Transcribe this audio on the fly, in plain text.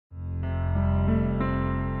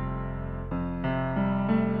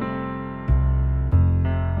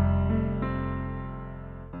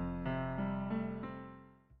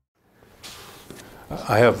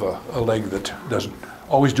I have a leg that doesn't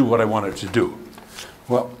always do what I want it to do.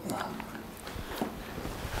 Well,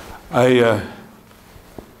 I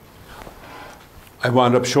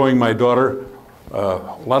wound up showing my daughter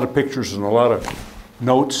a lot of pictures and a lot of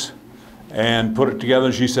notes and put it together,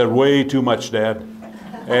 and she said, "Way too much, Dad."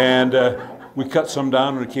 And we cut some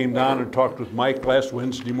down, and it came down and talked with Mike last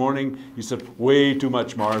Wednesday morning. He said, "Way too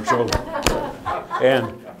much, Marv." So,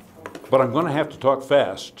 but I'm going to have to talk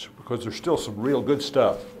fast because there's still some real good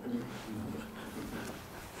stuff.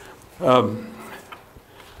 I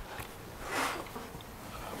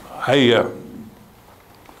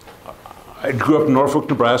grew up in Norfolk,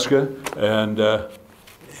 Nebraska, and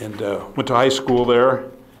went to high school there.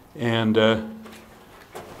 And the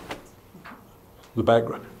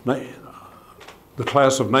background, the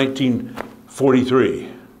class of 1943,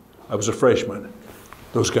 I was a freshman.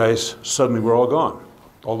 Those guys suddenly were all gone.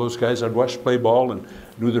 All those guys I'd watched play ball and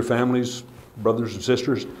knew their families, brothers and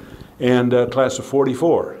sisters. And class of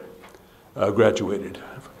 44 graduated.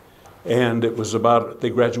 And it was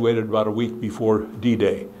they graduated about a week before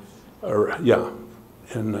D-Day.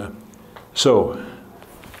 So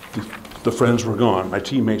the friends were gone, my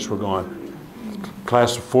teammates were gone.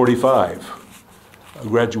 Class of 45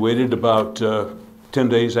 graduated about 10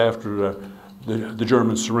 days after the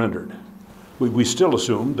Germans surrendered. We still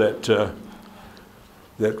assumed that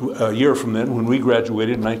a year from then, when we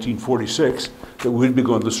graduated in 1946, that we'd be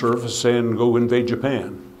going to the surface and go invade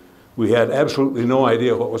Japan. We had absolutely no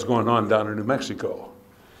idea what was going on down in New Mexico.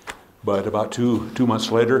 But about two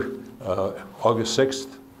months later, August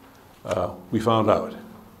 6th, we found out.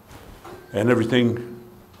 And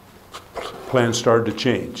plans started to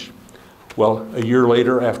change. Well, a year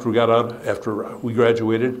later, after we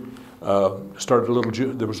graduated, there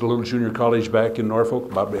was a little junior college back in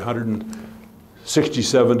Norfolk, about 160,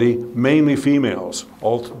 70, mainly females,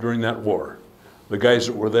 all during that war. The guys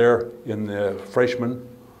that were there in the freshmen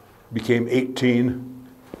became 18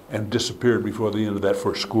 and disappeared before the end of that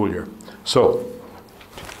first school year. So,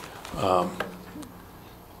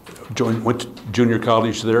 went to junior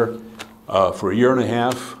college there for a year and a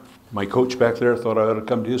half. My coach back there thought I ought to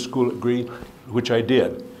come to his school at Green, which I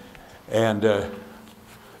did. And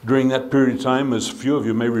during that period of time, as a few of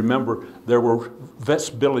you may remember, there were vets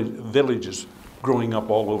villages growing up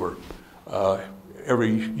all over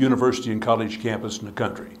every university and college campus in the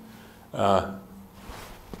country.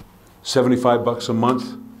 $75 a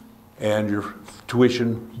month and your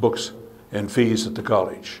tuition, books, and fees at the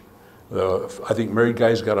college. I think married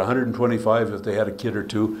guys got 125 if they had a kid or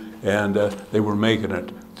two, and they were making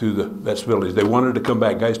it through the vets village. They wanted to come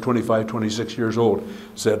back. Guys 25, 26 years old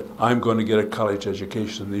said, "I'm going to get a college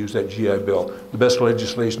education." They used that GI Bill. The best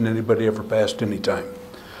legislation anybody ever passed any time.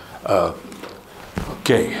 I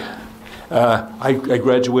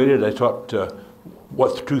graduated. I taught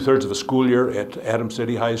 2/3 of a school year at Adams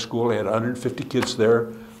City High School. I had 150 kids there.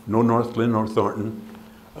 No North Lynn, North Thornton.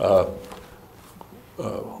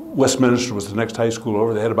 Westminster was the next high school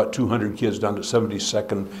over. They had about 200 kids down to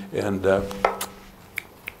 72nd and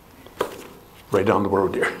right down the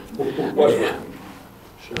road there. Yeah.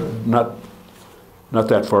 Sure. Not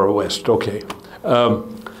that far west. Okay.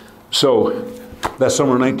 So that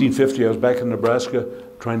summer of 1950, I was back in Nebraska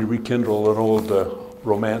trying to rekindle an old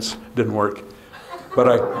romance. Didn't work. But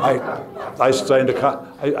I signed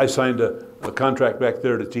a contract back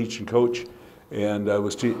there to teach and coach, and I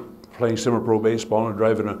was playing semi-pro baseball and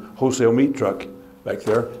driving a wholesale meat truck back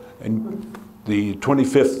there. And the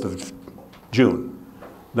 25th of June,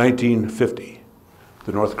 1950,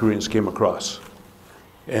 the North Koreans came across.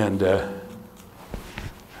 And,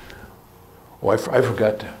 I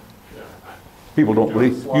forgot to. People don't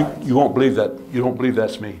believe, you won't believe that. You don't believe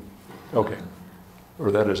that's me. Okay. Or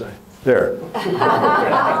that is I. There.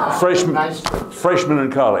 Freshman in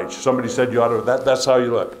college. Somebody said you ought to, that's how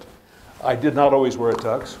you looked. I did not always wear a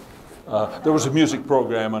tux. There was a music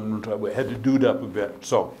program and we had to dude up a bit.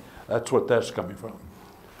 So that's what that's coming from.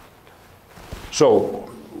 So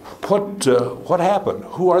what happened?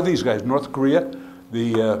 Who are these guys? North Korea?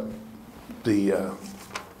 The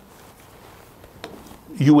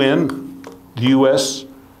UN, the US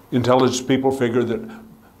intelligence people figured that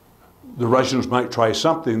the Russians might try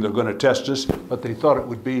something. They're going to test us, but they thought it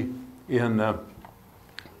would be in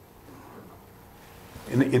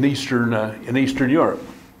Eastern Europe.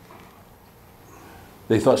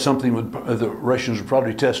 They thought something the Russians would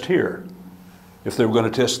probably test here, if they were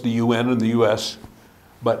going to test the UN and the U.S.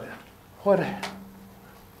 But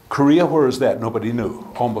Korea? Where is that? Nobody knew.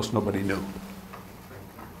 Almost nobody knew.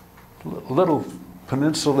 Little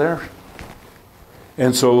peninsula there,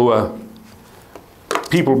 and so.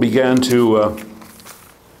 People began to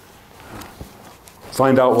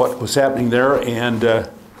find out what was happening there, and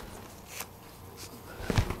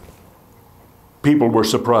people were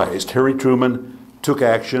surprised. Harry Truman took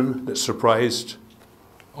action that surprised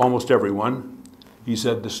almost everyone. He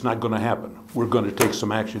said, this is not going to happen. We're going to take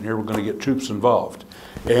some action here. We're going to get troops involved.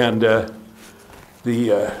 And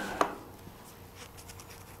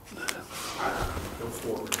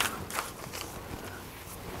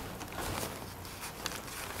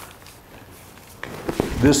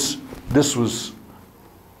this was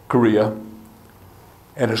Korea,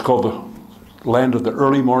 and it's called the land of the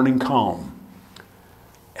early morning calm.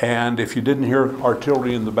 And if you didn't hear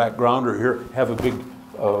artillery in the background or have a big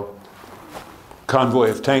convoy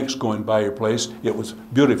of tanks going by your place, it was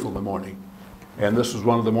beautiful in the morning. And this was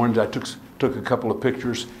one of the mornings I took a couple of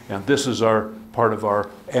pictures, and this is part of our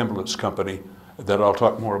ambulance company that I'll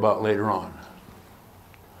talk more about later on.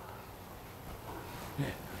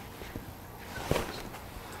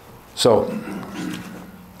 So,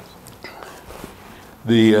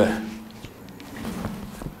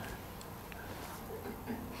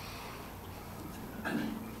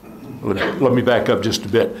 let me back up just a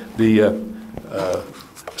bit.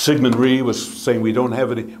 Sigmund Rhee was saying we don't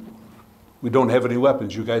have any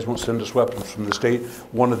weapons. You guys won't send us weapons from the state.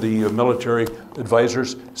 One of the military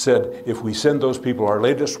advisors said, if we send those people our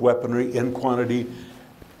latest weaponry in quantity,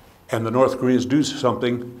 and the North Koreans do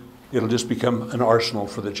something, it'll just become an arsenal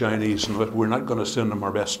for the Chinese, and we're not going to send them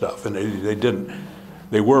our best stuff. And they didn't.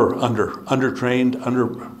 They were undertrained,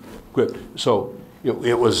 under-equipped. So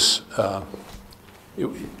it was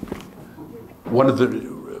one of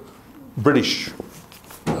the British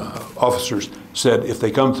officers said, if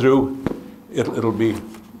they come through, it'll be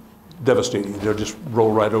devastating. They'll just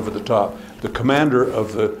roll right over the top. The commander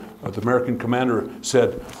of the American commander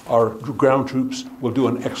said, our ground troops will do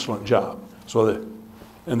an excellent job.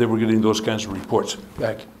 And they were getting those kinds of reports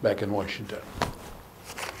back in Washington.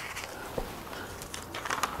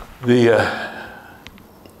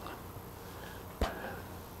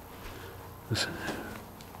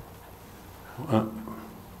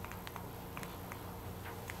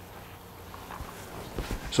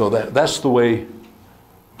 So that's the way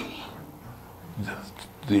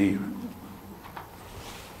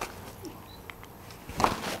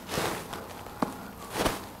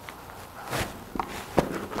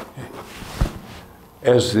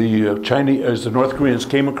as the North Koreans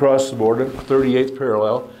came across the border, 38th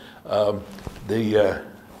parallel,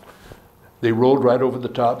 they rolled right over the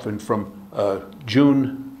top, and from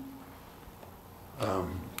June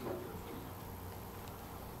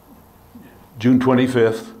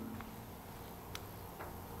 25th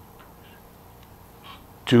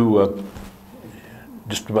to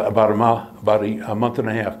just about a month and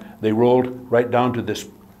a half, they rolled right down to this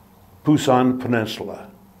Pusan Peninsula.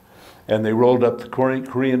 And they rolled up the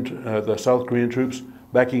South Korean troops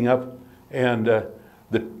backing up, and the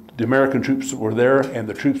American troops that were there, and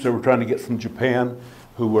the troops that were trying to get from Japan,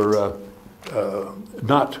 who were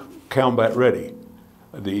not combat ready.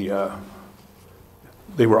 They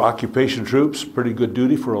were occupation troops, pretty good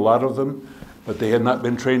duty for a lot of them, but they had not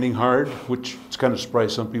been training hard, which is kind of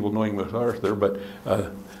surprised some people knowing MacArthur. But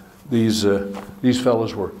these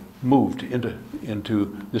fellows were moved into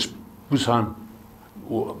this Pusan.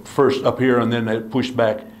 First up here, and then they pushed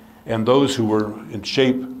back, and those who were in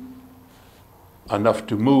shape enough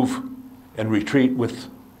to move and retreat with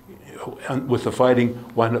the fighting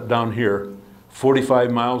wound up down here,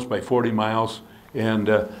 45 miles by 40 miles, and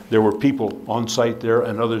there were people on site there,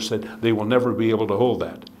 and others said they will never be able to hold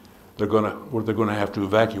that. They're going to have to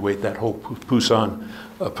evacuate that whole Pusan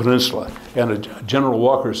Peninsula. And General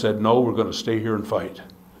Walker said, no, we're going to stay here and fight,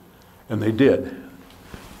 and they did.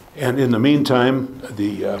 And in the meantime,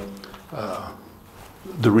 the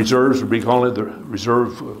reserves, we call it the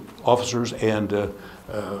reserve officers and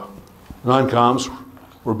non-coms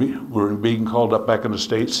were being called up back in the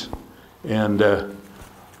States, and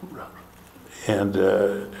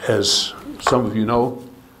as some of you know,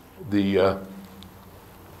 they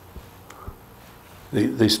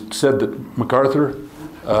said that MacArthur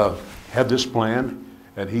had this plan,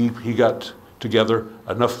 and he got together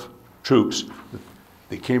enough troops.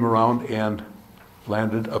 They came around and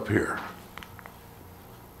landed up here.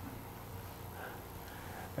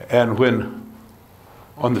 And when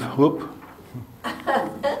on the whoop.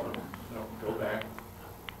 No, go back.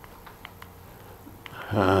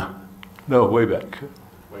 No, way back.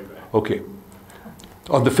 Way back. Okay.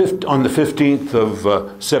 On the 15th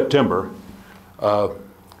of September,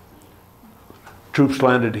 troops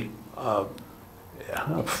landed.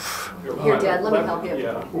 Here, Dad, let me help you.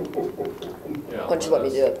 Yeah. Why don't you let me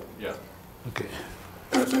do it? Yeah. Okay.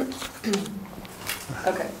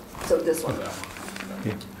 Okay, so this one.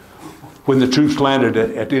 Yeah. When the troops landed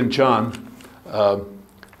at Incheon,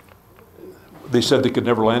 they said they could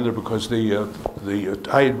never land there because the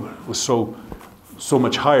tide was so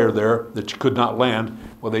much higher there that you could not land.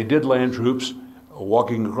 Well, they did land troops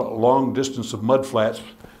walking a long distance of mud flats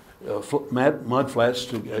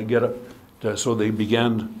to get up. So they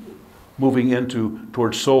began moving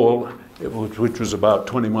towards Seoul, which was about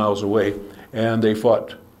 20 miles away, and they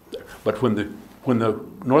fought. But when the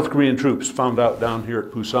North Korean troops found out down here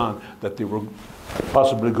at Busan that they were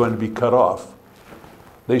possibly going to be cut off,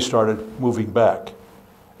 they started moving back.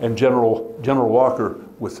 And General Walker,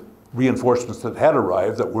 with reinforcements that had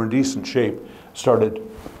arrived that were in decent shape, started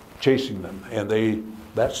chasing them. And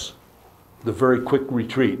that's the very quick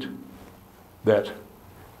retreat that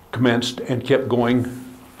commenced and kept going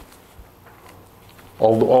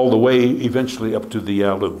all the way eventually up to the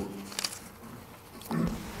Yalu.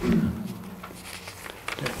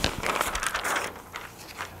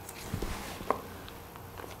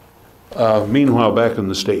 Meanwhile, back in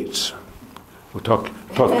the States, we'll talk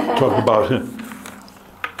about.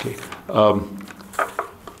 Okay.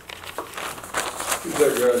 Who's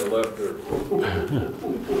that guy on the left there?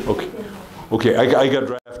 Okay. Okay. I got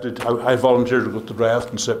drafted. I volunteered to go to the draft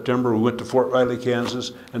in September. We went to Fort Riley,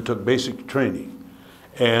 Kansas, and took basic training,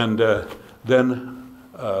 and then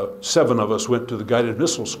 7 of us went to the guided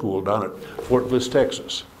missile school down at Fort Bliss,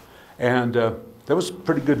 Texas, and that was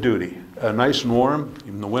pretty good duty. Nice and warm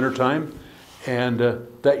in the wintertime. And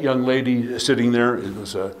that young lady sitting there, it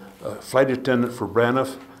was a flight attendant for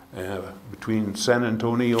Braniff between San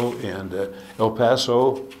Antonio and El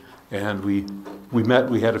Paso. And we met,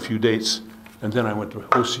 we had a few dates, and then I went to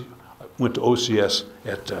OCS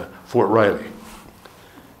at Fort Riley.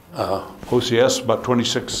 OCS, about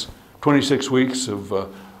 26 weeks of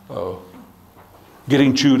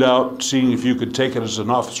getting chewed out, seeing if you could take it as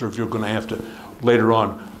an officer, if you're going to have to later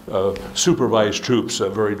on supervise troops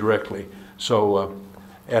very directly. So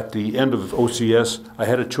at the end of OCS, I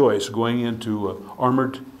had a choice going into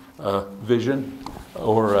armored division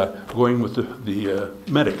or going with the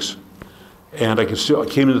medics. And I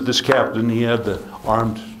came into this captain. He had the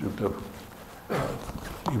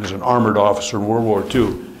he was an armored officer in World War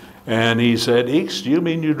II. And he said, "Eakes, do you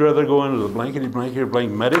mean you'd rather go into the blankety-blanket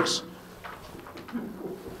medics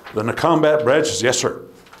than the combat branches?" "Yes, sir."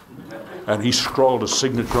 And he scrawled a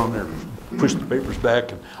signature on there, pushed the papers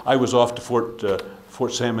back, and I was off to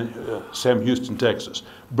Fort Sam Houston, Texas,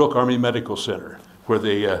 Brooke Army Medical Center, where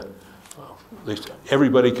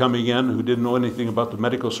everybody coming in who didn't know anything about the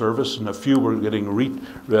medical service, and a few were getting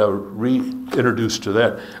reintroduced to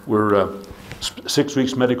that, were 6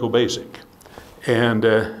 weeks medical basic. And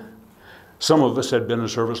some of us had been in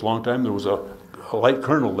service a long time. There was a light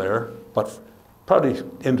colonel there, but probably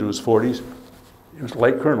into his 40s. He was a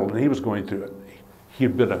light colonel, and he was going through it. He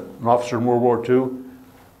had been an officer in World War II,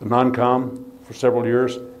 a non-com for several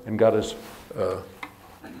years, and got his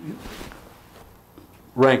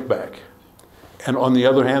rank back. And on the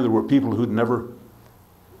other hand, there were people who'd never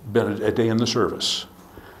been a day in the service.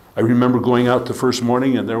 I remember going out the first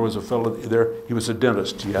morning, and there was a fellow there. He was a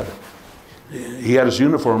dentist. He had his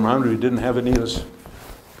uniform on, but he didn't have any of his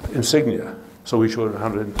insignia. So we showed him how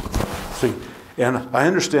to see. And I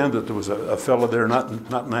understand that there was a fellow there, not in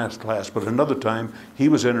that class, but another time he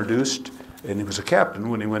was introduced, and he was a captain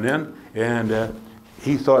when he went in, and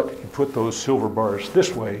he thought he'd put those silver bars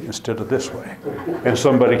this way instead of this way. And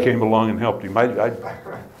somebody came along and helped him.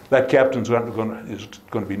 That captain's is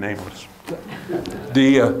going to be nameless.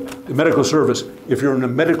 The medical service, if you're in the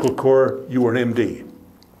medical corps, you were an MD.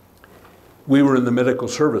 We were in the medical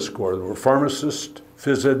service corps. There were pharmacists,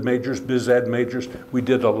 phys ed majors, biz ed majors. We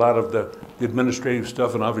did a lot of the administrative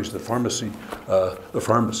stuff, and obviously the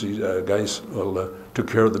pharmacy guys took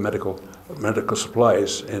care of the medical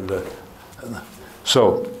supplies. And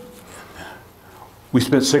so we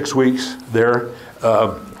spent 6 weeks there,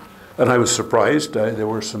 and I was surprised. There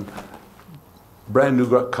were some brand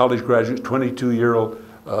new college graduates, 22-year-old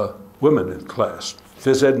women in class,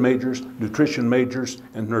 phys ed majors, nutrition majors,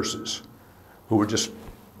 and nurses who were just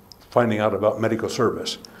finding out about medical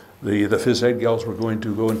service. The phys ed gals were going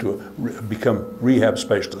to become rehab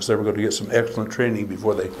specialists. They were going to get some excellent training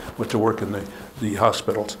before they went to work in the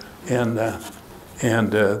hospitals. And the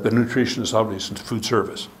nutritionists obviously in food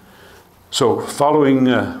service. So following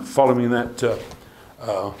that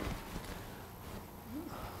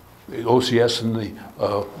OCS and the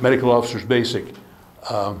medical officers basic,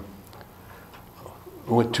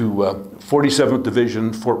 went to 47th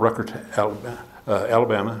Division, Fort Rucker,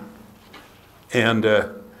 Alabama, and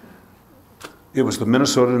it was the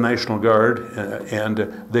Minnesota National Guard, and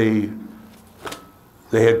they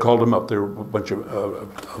they had called them up. There were a bunch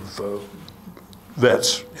of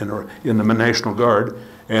vets in the National Guard,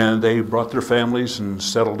 and they brought their families and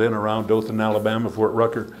settled in around Dothan, Alabama, Fort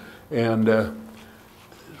Rucker, and I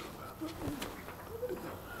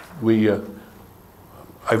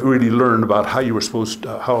really learned about how you were supposed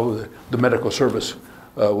to, how the medical service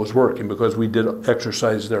was working, because we did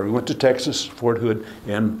exercise there. We went to Texas, Fort Hood,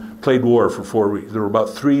 and played war for 4 weeks. There were about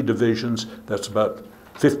 3 divisions. That's about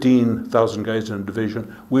 15,000 guys in a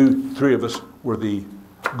division. We 3 of us were the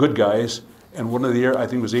good guys, and one of the I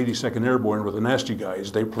think it was 82nd Airborne were the nasty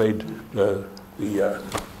guys. They played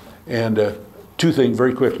and 2 things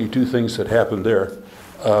very quickly. 2 things that happened there.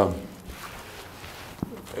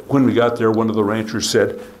 When we got there, one of the ranchers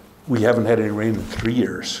said, "We haven't had any rain in 3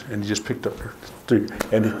 years," and he just picked up 3.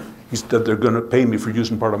 And he said, "They're going to pay me for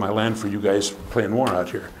using part of my land for you guys playing war out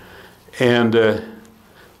here." And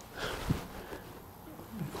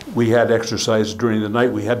we had exercise during the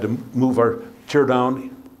night. We had to move our tear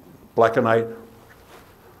down, black and night,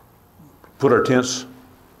 put our tents,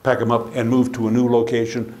 pack them up, and move to a new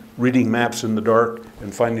location, reading maps in the dark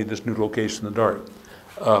and finding this new location in the dark.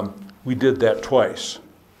 We did that twice.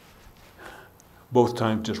 Both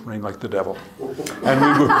times just rained like the devil.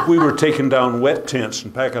 And we were taking down wet tents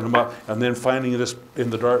and packing them up, and then finding this in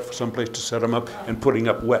the dark for some place to set them up and putting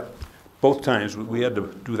up wet. Both times we had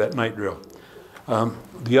to do that night drill.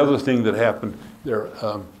 The other thing that happened there,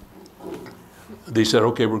 they said,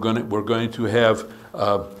 okay, we're going to have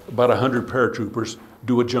about 100 paratroopers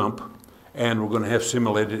do a jump, and we're going to have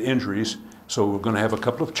simulated injuries. So we're going to have a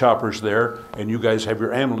couple of choppers there, and you guys have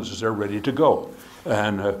your ambulances there ready to go.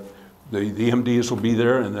 And the MDs will be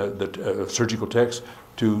there, and the surgical techs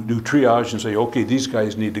to do triage and say, okay, these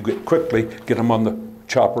guys need to get them on the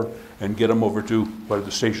chopper and get them over to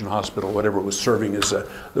the station hospital, whatever was serving as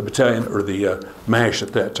the battalion or the MASH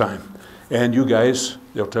at that time. And you guys,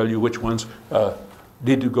 they'll tell you which ones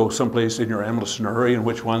need to go someplace in your ambulance in a hurry and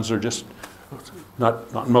which ones are just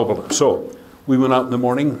not mobile. So we went out in the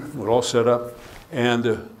morning, we're all set up, and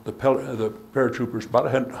the paratroopers,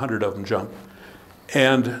 about 100 of them jumped.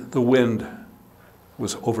 And the wind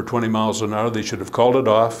was over 20 miles an hour. They should have called it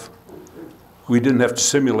off. We didn't have to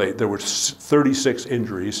simulate. There were 36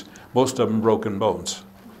 injuries, most of them broken bones.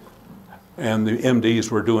 And the MDs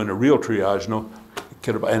were doing a real triage, and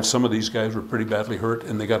some of these guys were pretty badly hurt,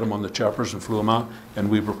 and they got them on the choppers and flew them out, and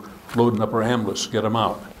we were loading up our ambulance to get them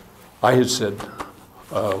out. I had said,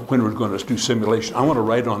 when we were going to do simulation, I want to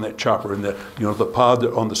ride on that chopper, and the pod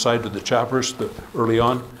on the side of the choppers early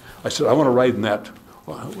on. I said, I want to ride in that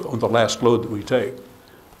on the last load that we take.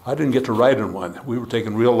 I didn't get to ride in one. We were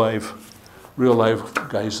taking real live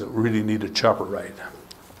guys that really need a chopper ride.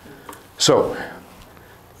 So,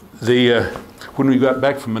 when we got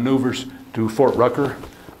back from maneuvers to Fort Rucker,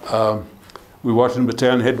 we walked in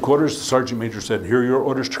battalion headquarters. The sergeant major said, "Here are your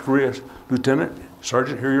orders to Korea, Lieutenant.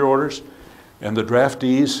 Sergeant, here are your orders." And the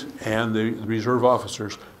draftees and the reserve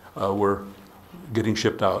officers were getting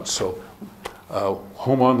shipped out. So,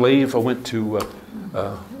 home on leave, I went to,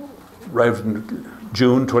 arrived in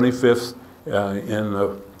June 25th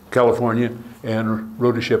in California, and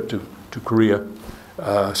rode a ship to Korea,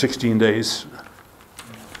 16 days.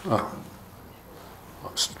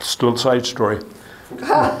 Still a side story.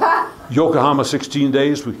 Yokohama, 16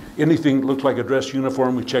 days. Anything looked like a dress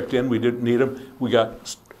uniform, we checked in. We didn't need them. We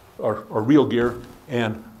got our real gear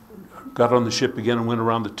and got on the ship again and went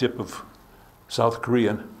around the tip of South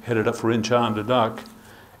Korea and headed up for Incheon to dock.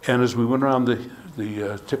 And as we went around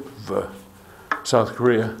the tip of South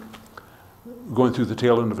Korea, going through the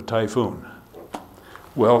tail end of a typhoon.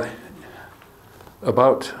 Well,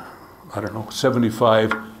 about,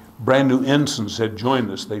 75 brand new ensigns had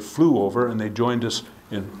joined us. They flew over and they joined us,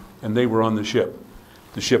 and they were on the ship.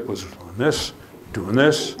 The ship was doing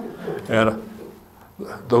this, and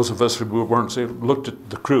those of us who weren't safe looked at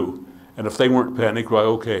the crew, and if they weren't panicked, well,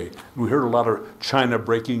 okay. We heard a lot of china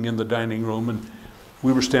breaking in the dining room, and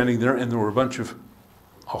we were standing there, and there were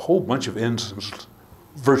a whole bunch of ensigns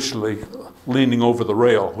virtually leaning over the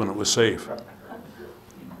rail when it was safe.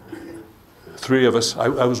 3 of us, I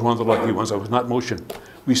was one of the lucky ones, I was not in motion.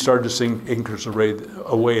 We started to sing Anchors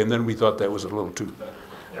Away, and then we thought that was a little too...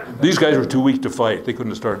 These guys were too weak to fight. They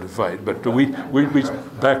couldn't have started to fight, but we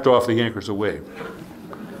backed off the Anchors Away.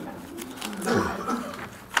 So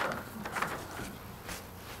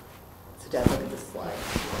Dad, look at this slide. I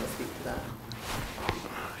want to speak to that.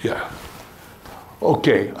 Yeah.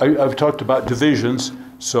 Okay, I've talked about divisions.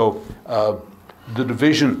 So the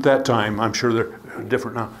division at that time, I'm sure they're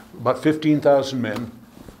different now, about 15,000 men,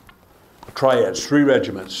 triads, 3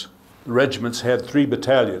 regiments. The regiments had 3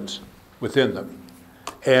 battalions within them.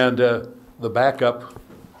 And the backup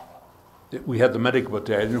we had the medical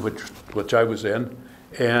battalion, which I was in,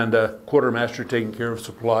 and quartermaster taking care of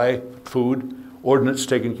supply, food, ordnance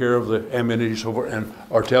taking care of the ammunition, so forth, and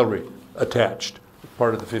artillery attached,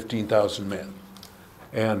 part of the 15,000 men.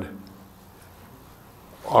 And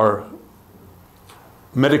our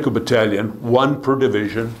medical battalion, one per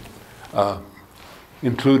division,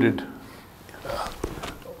 included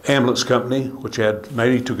ambulance company, which had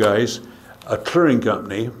 92 guys, a clearing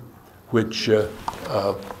company, which had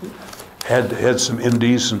some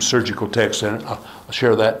MDs, some surgical techs in it. I'll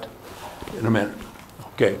share that in a minute.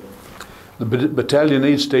 Okay. The battalion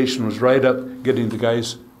aid station was right up getting the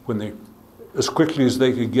guys when they, as quickly as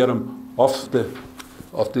they could get them off the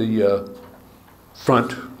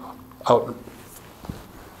front, out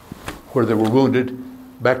where they were wounded,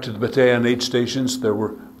 back to the battalion aid stations. There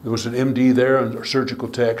was an MD there and surgical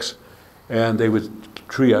techs, and they would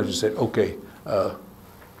triage and say, okay,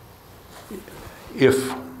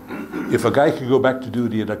 if a guy could go back to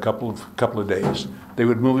duty in a couple of days, they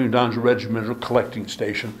would move him down to regimental collecting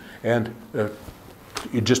station, and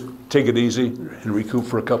you just take it easy and recoup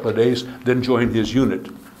for a couple of days, then join his unit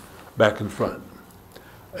back in front.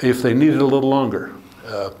 If they needed a little longer,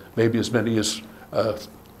 maybe as many as 4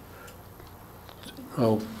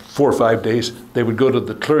 or 5 days, they would go to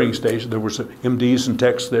the clearing station. There were some MDs and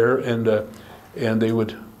techs there, and they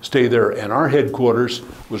would stay there. And our headquarters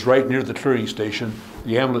was right near the clearing station.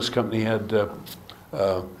 The ambulance company had,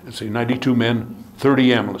 let's see, 92 men,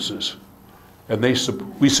 30 ambulances. And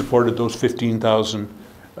we supported those 15,000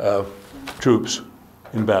 troops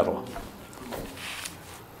in battle.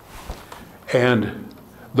 And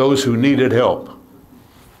those who needed help.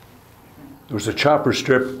 There was a chopper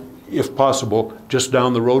strip, if possible, just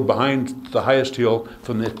down the road behind the highest hill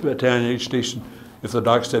from the battalion aid station. If the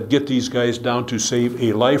doc said, get these guys down to save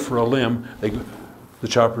a life or a limb, the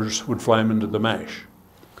choppers would fly them into the MASH.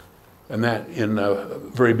 And that, in a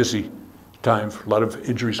very busy time, a lot of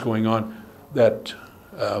injuries going on, that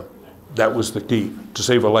was the key, to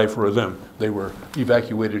save a life or a limb. They were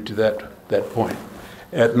evacuated to that point.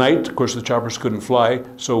 At night, of course, the choppers couldn't fly,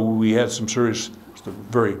 so we had some serious,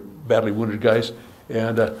 very badly wounded guys,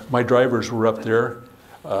 and my drivers were up there.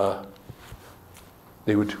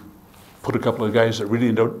 They would put a couple of guys that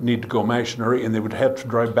really don't need to go MASH in a hurry, and they would have to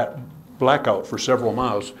drive back blackout for several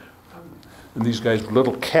miles. And these guys were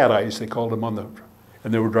little cat eyes, they called them,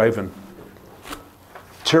 and they were driving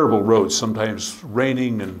terrible roads, sometimes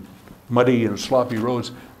raining and muddy and sloppy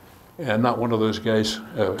roads. And not one of those guys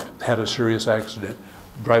had a serious accident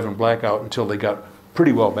driving blackout until they got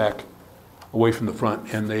pretty well back away from the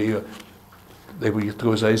front, and they would get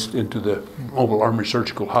those guys into the Mobile Army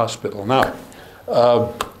Surgical Hospital. Now,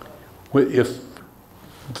 if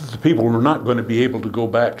the people were not going to be able to go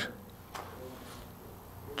back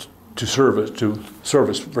to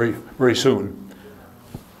service very, very soon,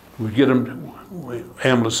 we'd get them,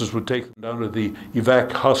 ambulances would take them down to the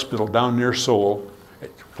evac hospital down near Seoul, a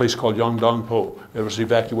place called Yongdongpo. There was an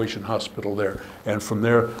evacuation hospital there. And from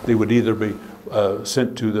there, they would either be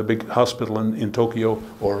sent to the big hospital in Tokyo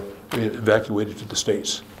or evacuated to the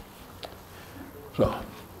States. So,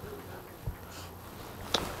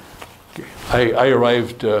 okay. I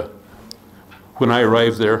arrived, when I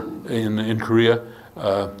arrived there in Korea,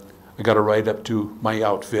 I got a ride up to my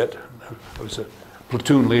outfit. I was a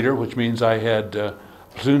platoon leader, which means I had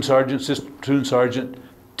platoon sergeant, assistant platoon sergeant,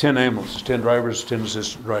 10 ambulances, 10 drivers, 10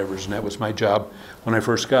 assistant drivers, and that was my job when I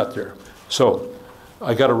first got there. So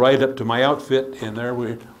I got a ride up to my outfit, and there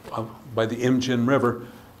we by the Imjin River,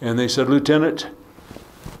 and they said, Lieutenant,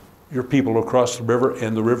 your people will cross the river,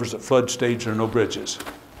 and the river's at flood stage, there are no bridges.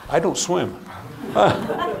 I don't swim.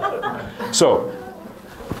 So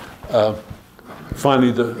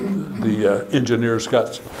finally the engineers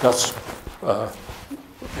got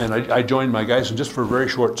and I joined my guys, and just for a very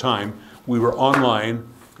short time, we were online,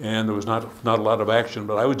 and there was not a lot of action,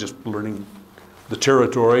 but I was just learning the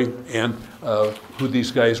territory and who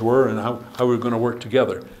these guys were and how we were going to work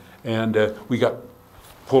together. And we got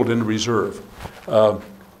pulled into reserve.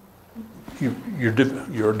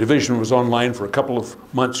 Your division was online for a couple of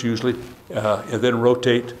months usually, and then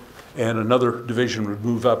rotate, and another division would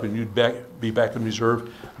move up, and you'd be back in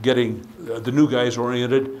reserve, getting the new guys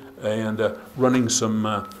oriented and running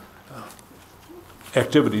some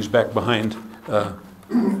activities back behind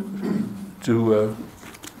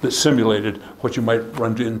that simulated what you might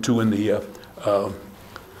run into in the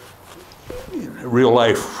in real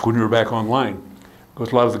life when you were back online.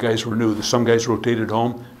 Because a lot of the guys were new. Some guys rotated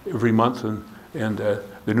home every month, and the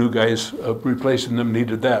new guys replacing them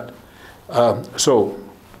needed that. So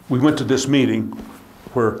we went to this meeting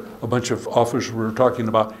where a bunch of officers were talking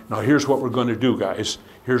about, now here's what we're going to do, guys.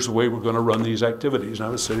 Here's the way we're going to run these activities. And I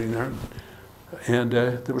was sitting there, and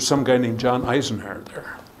there was some guy named John Eisenhower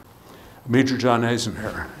there, Major John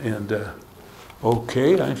Eisenhower. And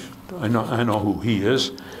okay, I know who he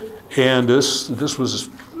is. And this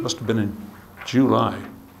must have been in July,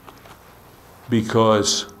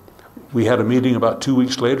 because we had a meeting about 2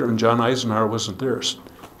 weeks later, and John Eisenhower wasn't there.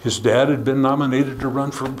 His dad had been nominated to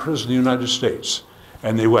run for president of the United States,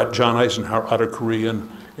 and they let John Eisenhower out of Korea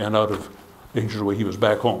and out of danger's way. He was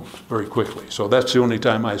back home very quickly. So that's the only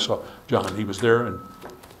time I saw John. He was there,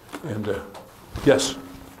 and yes.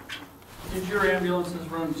 Did your ambulances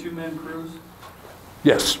run two-man crews?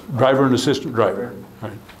 Yes, driver and assistant driver.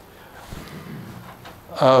 Right.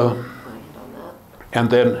 And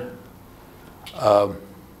then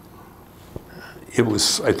it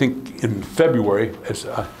was, I think, in February, as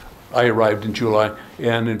I arrived in July,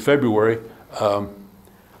 and in February,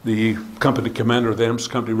 the company commander of the ambulance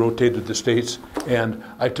company rotated the states, and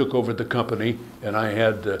I took over the company, and I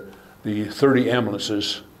had the 30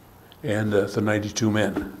 ambulances and the 92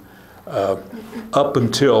 men. Up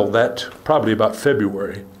until that, probably about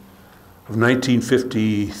February of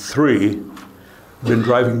 1953, been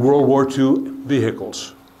driving World War II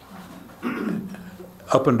vehicles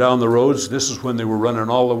up and down the roads. This is when they were running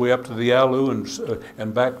all the way up to the Yalu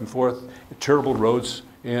and back and forth, terrible roads,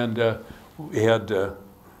 and we had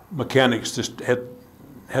mechanics just had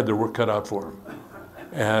their work cut out for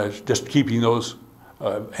them, just keeping those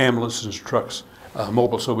ambulances and trucks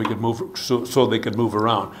mobile so we could move, so they could move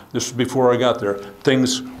around. This was before I got there.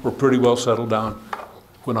 Things were pretty well settled down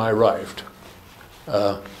when I arrived.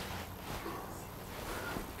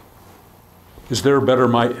 Is there a better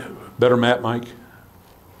map, Mike?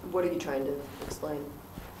 What are you trying to explain?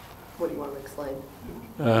 What do you want to explain?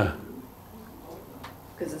 Because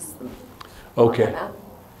this is the okay. map.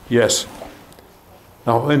 Yes.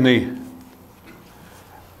 Now, in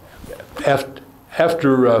after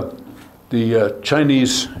the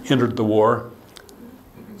Chinese entered the war,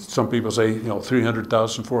 some people say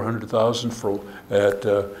 300,000, 400,000 at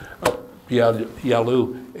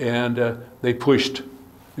Yalu, and they pushed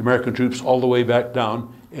the American troops all the way back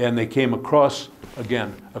down, and they came across the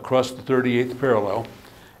 38th parallel,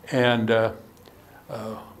 and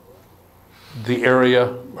the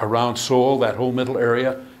area around Seoul, that whole middle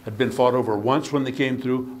area, had been fought over once when they came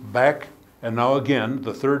through, back, and now again,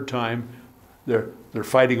 the third time, they're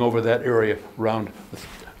fighting over that area around the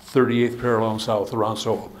 38th parallel south, around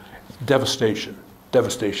Seoul. Devastation,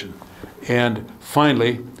 devastation. And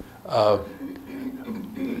finally,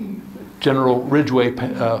 General Ridgway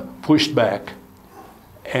pushed back,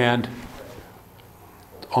 and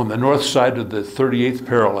on the north side of the 38th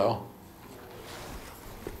parallel,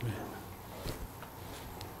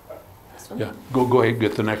 yeah, go ahead,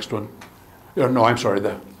 get the next one. No, I'm sorry,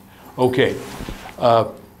 okay.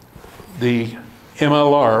 The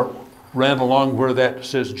MLR ran along where that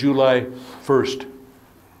says July 1st,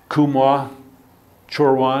 Kumwa,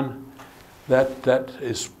 Chorwan. That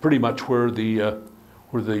is pretty much where the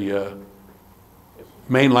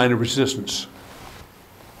main line of resistance.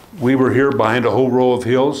 We were here behind a whole row of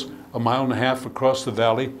hills, a mile and a half across the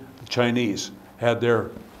valley. The Chinese had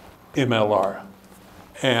their MLR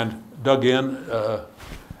and dug in.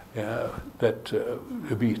 That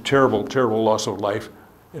would be terrible, terrible loss of life,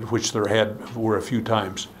 in which there were a few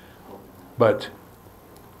times. But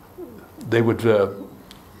they would,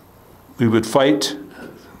 we would fight,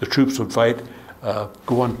 the troops would fight,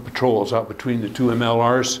 go on patrols out between the two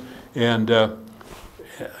MLRs, and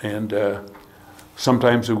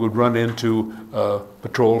sometimes they would run into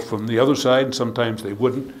patrol from the other side, and sometimes they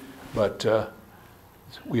wouldn't. But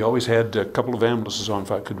we always had a couple of ambulances on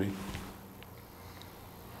fire, could we?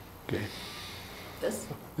 Okay. This?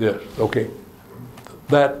 Yeah, okay.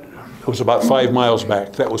 That was about 5 miles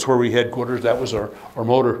back. That was where we headquarters. That was our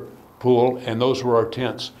motor pool, and those were our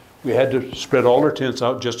tents. We had to spread all our tents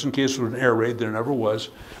out just in case there was an air raid. There never was,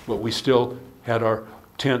 but we still had our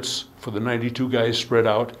tents for the 92 guys spread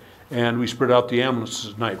out, and we spread out the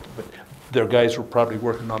ambulances at night. But their guys were probably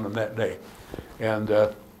working on them that day. And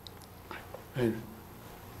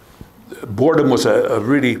boredom was a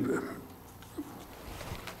really,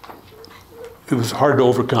 it was hard to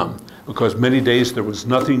overcome, because many days there was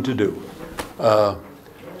nothing to do.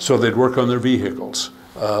 So they'd work on their vehicles.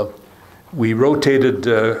 We rotated,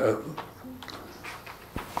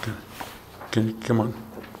 come on.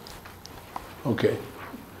 Okay.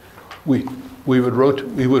 We would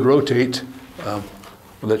rotate,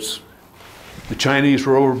 the Chinese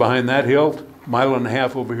were over behind that hill, mile and a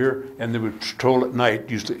half over here, and they would patrol at night,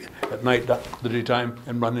 usually at night, the daytime,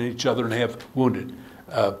 and run into each other and have wounded.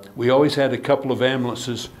 We always had a couple of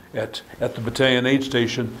ambulances at the battalion aid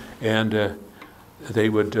station, and they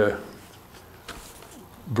would, in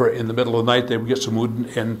the middle of the night, they would get some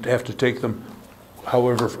wood and have to take them,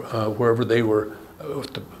 however, wherever they were,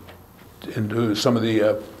 into some of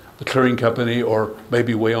the clearing company, or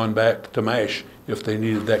maybe way on back to MASH if they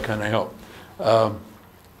needed that kind of help.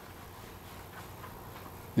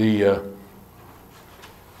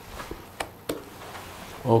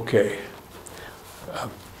 Okay.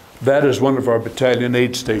 That is one of our battalion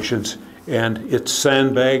aid stations, and it's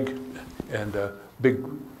sandbag and big,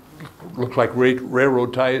 look like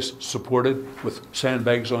railroad ties supported with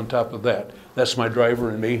sandbags on top of that. That's my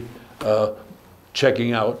driver and me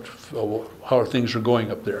checking out how things are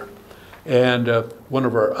going up there. And one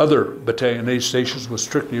of our other battalion aid stations was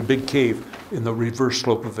strictly a big cave in the reverse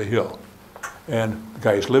slope of a hill. And the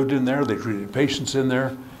guys lived in there, they treated patients in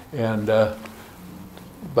there, and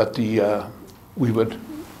but we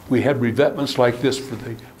had revetments like this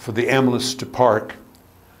for the ambulance to park.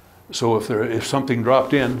 So if something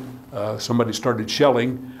dropped in, somebody started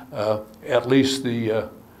shelling, at least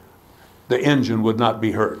the engine would not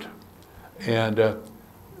be hurt. And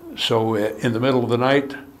so in the middle of the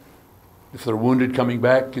night, if they're wounded coming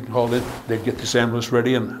back, getting hauled in, they'd get this ambulance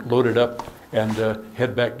ready and load it up and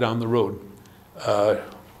head back down the road.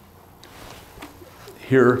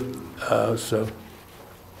 Here, so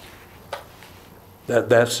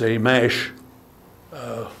that's a MASH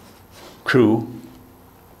crew,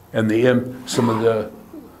 and some of the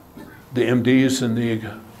MDs and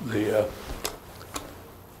the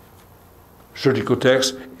surgical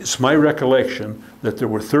techs. It's my recollection that there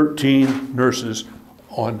were 13 nurses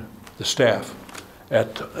on the staff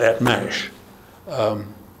at MASH.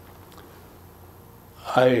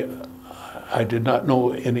 I did not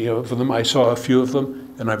know any of them. I saw a few of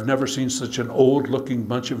them, and I've never seen such an old-looking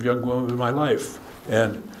bunch of young women in my life.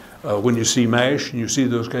 And when you see MASH and you see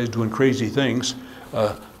those guys doing crazy things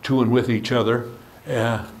to and with each other,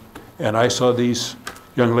 and I saw these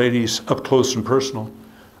young ladies up close and personal.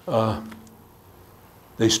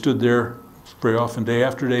 They stood there very often day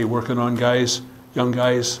after day working on guys, young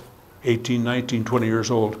guys, 18, 19, 20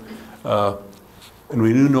 years old. And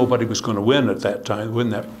we knew nobody was going to win at that time, win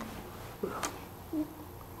that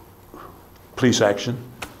police action,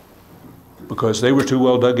 because they were too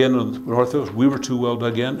well dug in on the North Hills, we were too well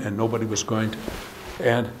dug in, and nobody was going to.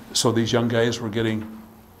 And so these young guys were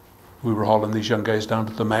we were hauling these young guys down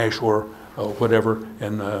to the MASH or whatever,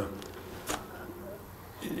 and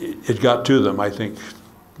it got to them, I think.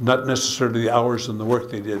 Not necessarily the hours and the work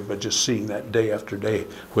they did, but just seeing that day after day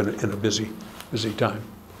when in a busy time.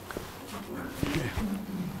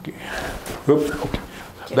 Okay. Okay.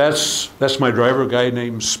 That's my driver, a guy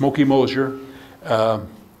named Smokey Mosier.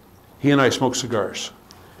 He and I smoked cigars.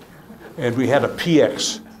 And we had a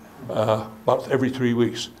PX about every 3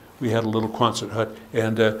 weeks. We had a little Quonset hut,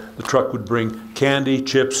 and the truck would bring candy,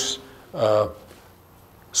 chips,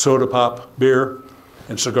 soda pop, beer,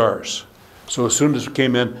 and cigars. So as soon as it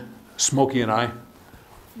came in, Smokey and I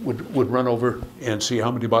would run over and see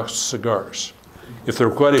how many boxes of cigars. If there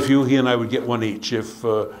were quite a few, he and I would get one each. If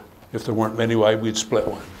there weren't many, we'd split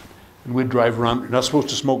one. And we'd drive around. You're not supposed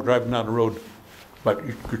to smoke driving down the road, but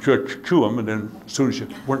you could chew them, and then as soon as you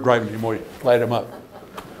weren't driving anymore, you light them up.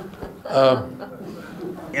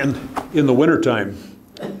 And in the wintertime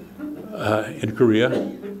in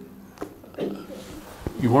Korea,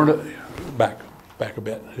 you weren't, back a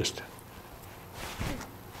bit, just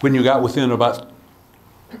when you got within about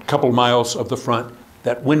a couple miles of the front,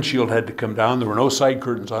 that windshield had to come down. There were no side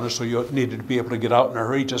curtains on it, so you needed to be able to get out in a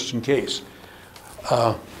hurry just in case.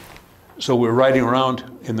 So we were riding around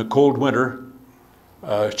in the cold winter,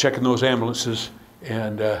 checking those ambulances,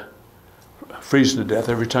 and freezing to death.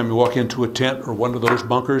 Every time you walk into a tent or one of those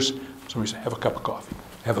bunkers, somebody said, have a cup of coffee,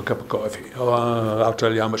 have a cup of coffee. Oh, I'll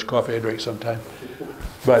tell you how much coffee I drink sometime.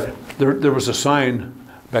 But there was a sign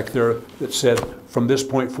back there that said, from this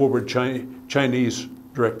point forward, Chinese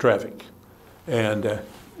direct traffic. And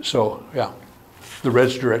so, yeah, the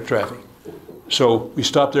Reds direct traffic. So we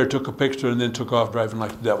stopped there, took a picture, and then took off driving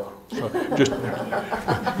like the devil. So just,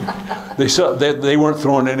 they weren't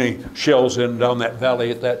throwing any shells in down that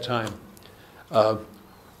valley at that time.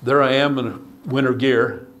 There I am in winter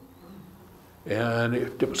gear, and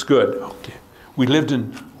it was good. Okay. We lived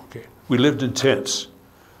in tents.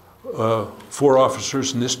 4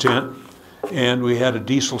 officers in this tent, and we had a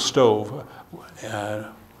diesel stove,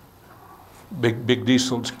 big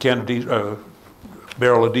diesel,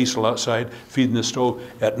 barrel of diesel outside, feeding the stove.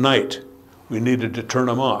 At night, we needed to turn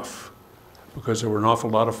them off because there were an awful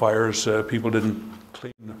lot of fires. People didn't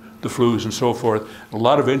clean the flus and so forth. A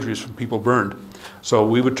lot of injuries from people burned. So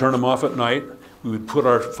we would turn them off at night. We would put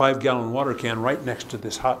our 5-gallon water can right next to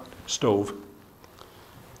this hot stove.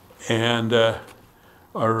 And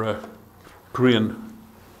our Korean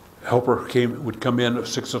helper would come in at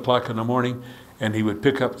 6 o'clock in the morning, and he would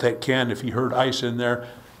pick up that can. If he heard ice in there,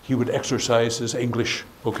 he would exercise his English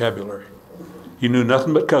vocabulary. He knew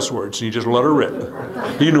nothing but cuss words. He just let her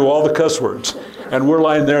rip. He knew all the cuss words. And we're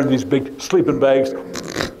lying there in these big sleeping bags.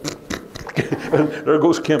 There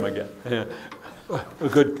goes Kim again. Yeah. A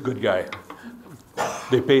good guy.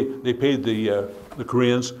 They paid the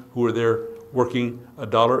Koreans who were there working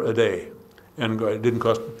 $1 a day, and it didn't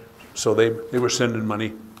cost. So they were sending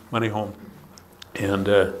money home,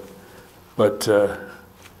 and but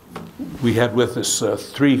we had with us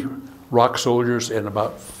 3 ROK soldiers and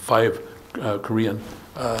about 5 Korean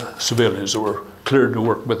civilians that were cleared to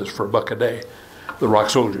work with us for $1 a day. The ROK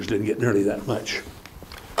soldiers didn't get nearly that much.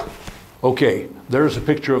 Okay, there's a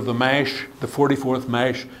picture of the MASH, the 44th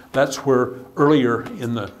MASH. That's where earlier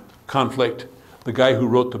in the conflict, the guy who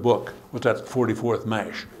wrote the book was at the 44th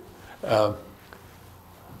MASH.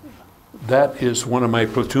 That is one of my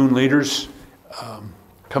platoon leaders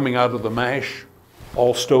coming out of the MASH,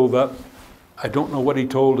 all stove up. I don't know what he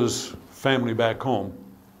told his family back home,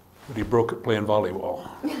 but he broke it playing volleyball.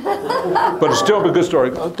 But it's still a good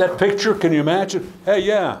story. That picture, can you imagine? Hey,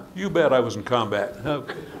 yeah, you bet I was in combat.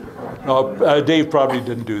 Okay. No, Dave probably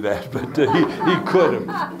didn't do that, but he could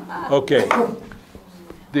have. Okay.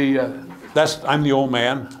 I'm the old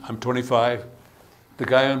man. I'm 25. The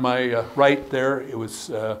guy on my right there, it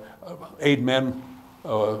was aid men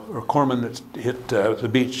or corpsmen that hit the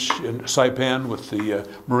beach in Saipan with the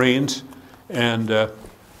Marines, and a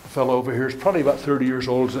fellow over here is probably about 30 years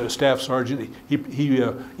old, a staff sergeant. He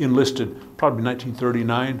enlisted probably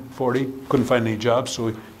 1939, 40. Couldn't find any jobs, so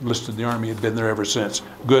he enlisted in the Army. Had been there ever since.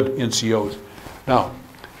 Good NCOs. Now,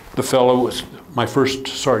 the fellow was my first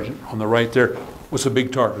sergeant on the right there. Was a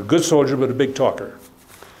big talker. Good soldier, but a big talker.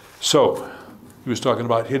 So he was talking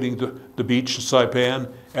about hitting the beach in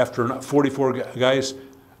Saipan. After 44 guys,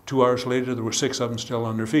 2 hours later, there were 6 of them still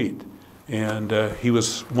on their feet. And he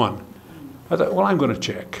was one. I thought, well, I'm going to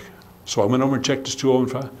check. So I went over and checked his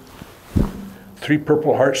 205. 3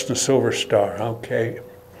 Purple Hearts and a Silver Star. Okay.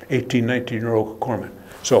 18, 19-year-old corpsman.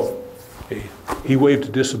 So he waived a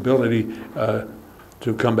disability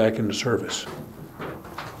to come back into service.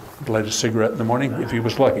 Light a cigarette in the morning if he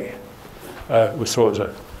was lucky.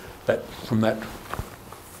 From that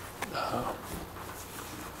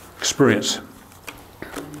experience.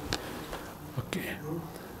 Okay.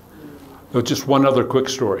 So just one other quick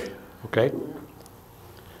story. Okay.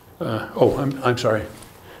 I'm sorry.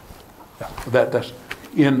 That's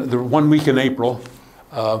in the 1 week in April.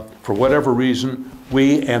 For whatever reason,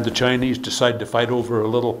 we and the Chinese decided to fight over a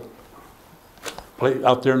little place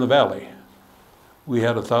out there in the valley. We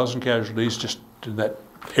had 1,000 casualties just in that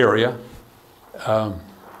area.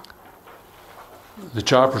 The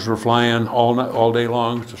choppers were flying all day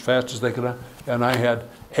long as fast as they could, and I had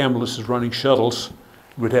ambulances running shuttles.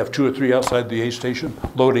 We'd have 2 or 3 outside the aid station,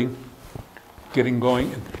 loading, getting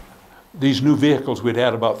going. And these new vehicles we'd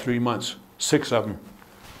had about 3 months, 6 of them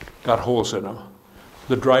got holes in them.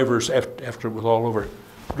 The drivers, after it was all over,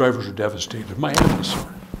 the drivers were devastated. My heavens.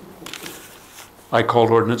 I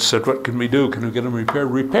called ordnance, said, what can we do? Can we get them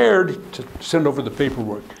repaired? Repaired, to send over the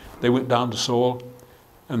paperwork. They went down to Seoul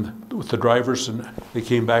and with the drivers, and they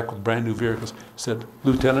came back with brand new vehicles. Said,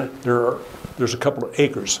 Lieutenant, there's a couple of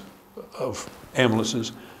acres of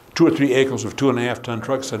ambulances, 2 or 3 acres of 2.5-ton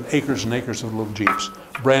trucks, and acres of little Jeeps,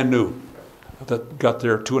 brand new, that got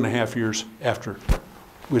there 2.5 years after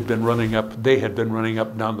we'd been running up. They had been running up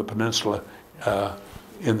and down the peninsula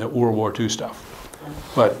in the World War II stuff.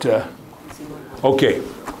 But okay,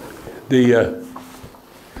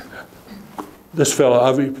 this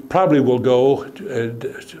fellow probably will go.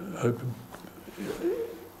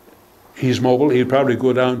 He's mobile. He'd probably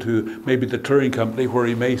go down to maybe the touring company where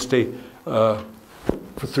he may stay for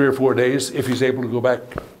 3 or 4 days. If he's able to go back,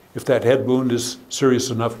 if that head wound is serious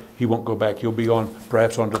enough, he won't go back. He'll be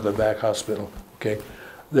perhaps onto the back hospital. Okay,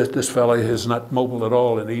 this fellow is not mobile at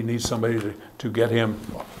all, and he needs somebody to get him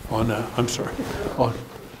on.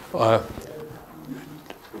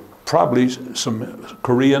 Probably some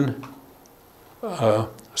Korean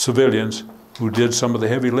civilians who did some of the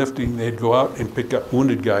heavy lifting. They'd go out and pick up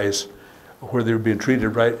wounded guys where they were being treated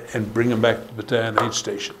right and bring them back to the battalion aid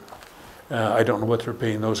station. I don't know what they're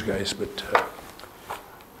paying those guys, but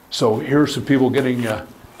so here's some people getting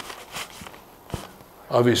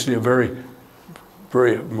obviously a very,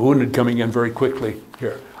 very wounded coming in very quickly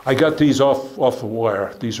here. I got these off the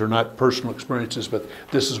wire. These are not personal experiences, but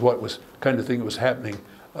this is what was kind of thing that was happening.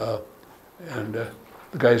 The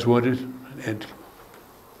guy's wounded, and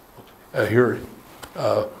here,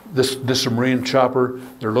 this is a Marine chopper.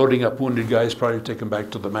 They're loading up wounded guys, probably take them back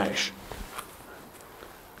to the MASH.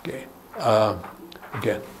 Okay.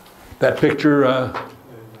 Again, that picture,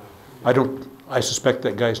 I suspect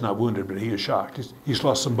that guy's not wounded, but he is shocked. He's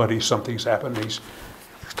lost somebody, something's happened. He's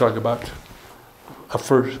talking about a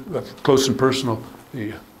close and personal.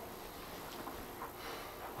 Okay.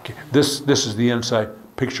 This is the inside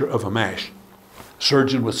picture of a MASH.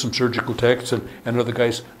 Surgeon with some surgical techs and other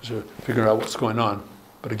guys figuring out what's going on.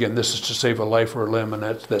 But again, this is to save a life or a limb, and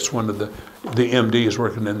that's one of the MD is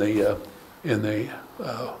working in the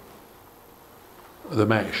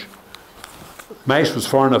MASH. MASH was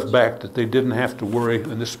far enough back that they didn't have to worry,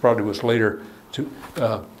 and this probably was later,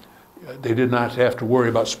 they did not have to worry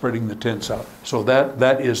about spreading the tents out. So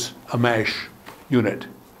that is a MASH unit.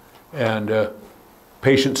 And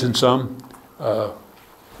patients in some,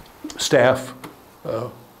 staff,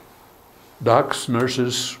 docs,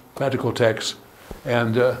 nurses, medical techs,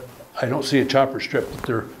 and I don't see a chopper strip,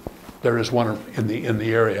 but there is one in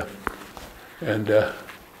the area. And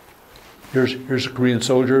here's a Korean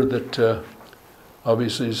soldier that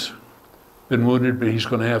obviously has been wounded, but he's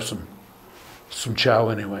going to have some chow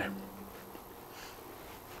anyway.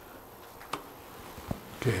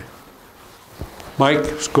 Okay. Mike,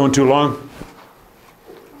 it's going too long?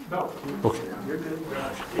 No. Okay. You're good.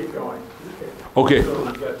 Keep going. Okay.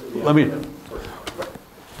 Let me.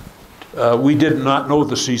 We did not know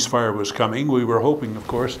the ceasefire was coming. We were hoping, of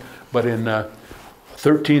course, but in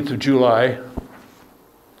 13th of July,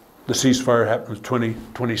 the ceasefire happened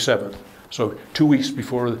 27th. So 2 weeks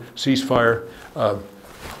before the ceasefire.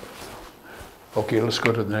 Okay, let's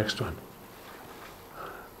go to the next one.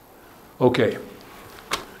 Okay.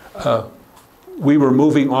 We were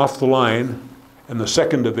moving off the line, and the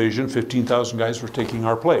 2nd Division, 15,000 guys, were taking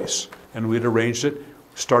our place. And we'd arranged it,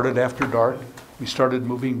 started after dark. We started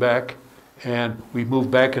moving back, and we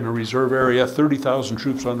moved back in a reserve area, 30,000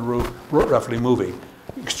 troops on the road, roughly moving,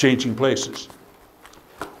 exchanging places.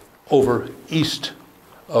 Over east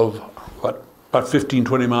of, about 15,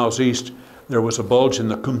 20 miles east, there was a bulge in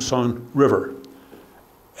the Kumsan River.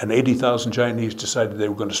 And 80,000 Chinese decided they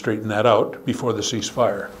were going to straighten that out before the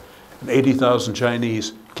ceasefire. And 80,000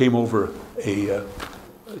 Chinese came over a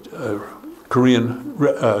Korean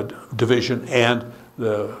division and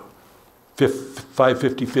the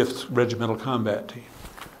 555th Regimental Combat Team,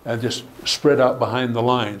 and just spread out behind the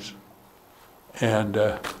lines. And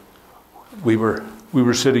we were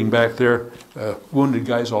sitting back there, wounded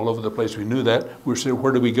guys all over the place. We knew that. We were saying,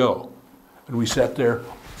 where do we go? And we sat there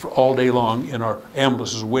for all day long in our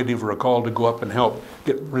ambulances waiting for a call to go up and help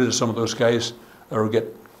get rid of some of those guys or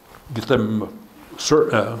get them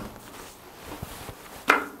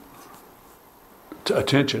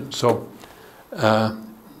attention. So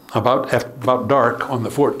about dark on the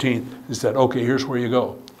 14th, he said, okay, here's where you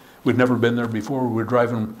go. We'd never been there before. We were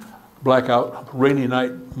driving blackout, rainy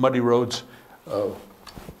night, muddy roads,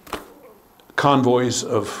 convoys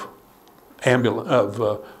of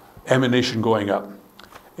ammunition going up,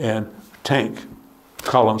 and tank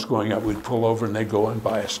columns going up. We'd pull over and they'd go and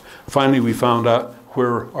buy us. Finally, we found out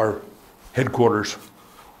where our headquarters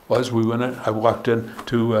was. We went in, I walked in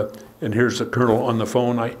to, and here's the colonel on the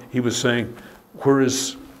phone. He was saying, where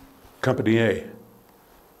is Company A?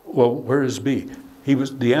 Well, where is B?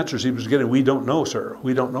 The answers he was getting, we don't know, sir.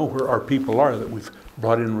 We don't know where our people are that we've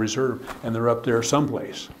brought in reserve, and they're up there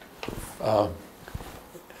someplace.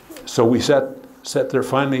 So we sat there.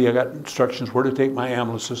 Finally, I got instructions where to take my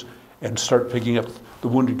ambulances and start picking up the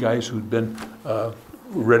wounded guys who'd been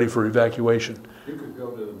ready for evacuation. You could go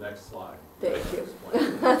to the next slide. Thank you.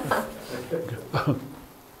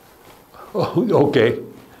 Oh, okay.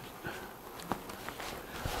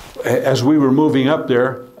 As we were moving up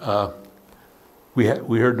there, we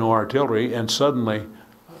heard no artillery, and suddenly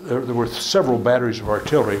there were several batteries of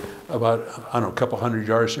artillery about, I don't know, a couple hundred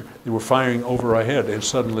yards. They were firing over our head, and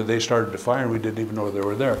suddenly they started to fire, and we didn't even know they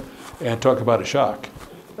were there. And talk about a shock.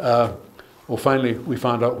 Well, finally, we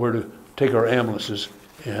found out where to take our ambulances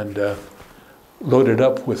and loaded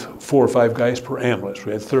up with 4 or 5 guys per ambulance.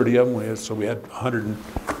 We had 30 of them, so we had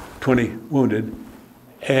 120 wounded.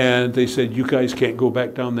 And they said, you guys can't go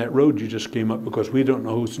back down that road you just came up because we don't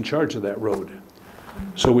know who's in charge of that road.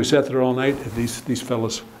 So we sat there all night, and these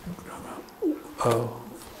fellows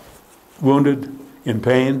wounded, in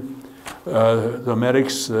pain. The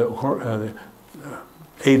medics, the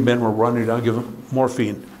aid men were running down, giving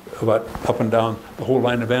morphine about up and down the whole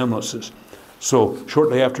line of ambulances. So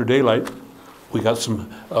shortly after daylight, we got some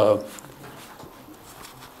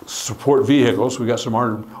support vehicles. We got some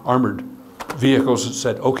armored vehicles that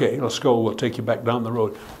said, okay, let's go, we'll take you back down the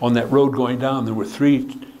road. On that road going down, there were 3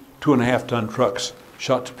 2.5-ton trucks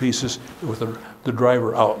shot to pieces with the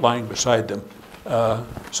driver out lying beside them.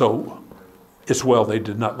 So it's well they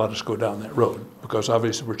did not let us go down that road, because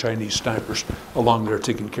obviously we're Chinese snipers along there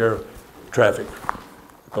taking care of traffic.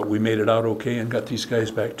 But we made it out okay and got these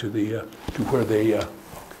guys back to the to where they.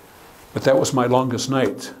 But that was my longest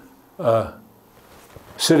night.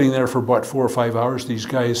 Sitting there for about 4 or 5 hours. These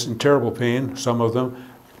guys in terrible pain. Some of them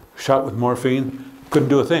shot with morphine. Couldn't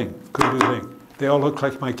do a thing. Couldn't do a thing. They all looked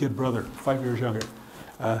like my kid brother, 5 years younger.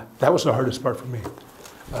 That was the hardest part for me.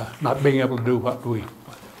 Not being able to do what we.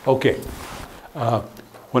 Okay.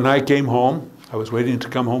 When I came home, I was waiting to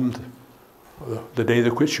come home the day they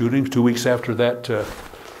quit shooting, 2 weeks after that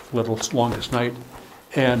little longest night.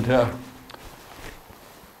 And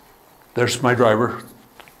there's my driver,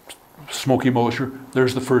 Smokey Mosher.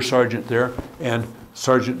 There's the first sergeant there, and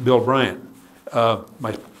Sergeant Bill Bryant.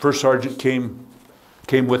 My first sergeant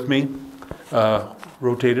came with me,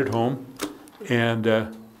 rotated home, and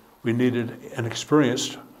we needed an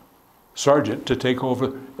experienced sergeant to take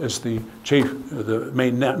over as the chief, the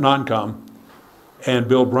main non-com, and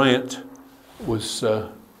Bill Bryant was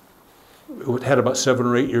had about 7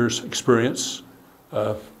 or 8 years experience.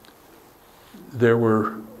 There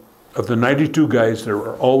were, of the 92 guys, there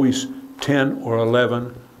were always 10 or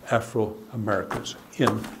 11 Afro-Americans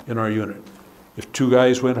in our unit. If 2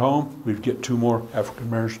 guys went home, we'd get 2 more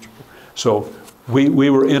African-Americans. So we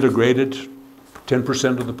were integrated,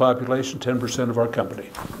 10% of the population, 10% of our company.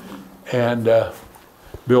 And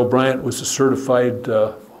Bill Bryant was a certified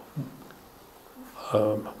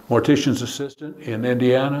mortician's assistant in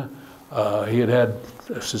Indiana. He had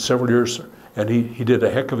several years, and he did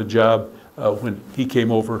a heck of a job when he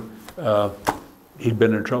came over. He'd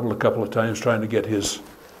been in trouble a couple of times trying to get his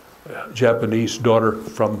Japanese daughter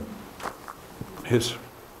from his,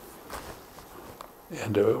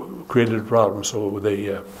 and created a problem. So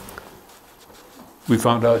we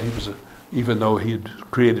found out he was, even though he had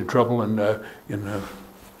created trouble in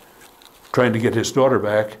trying to get his daughter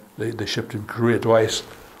back, they shipped him to Korea twice.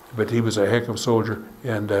 But he was a heck of a soldier,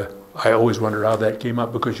 and I always wondered how that came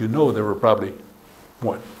up, because there were probably,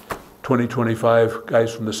 20, 25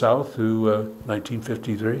 guys from the South who,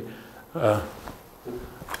 1953.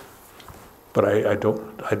 But I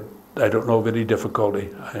don't know of any difficulty.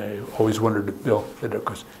 I always wondered if Bill did it,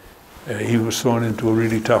 because he was thrown into a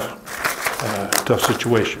really tough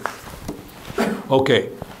situation. Okay,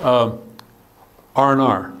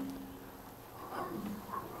 R&R,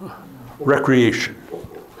 recreation.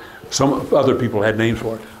 Some other people had names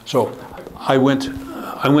for it. So I went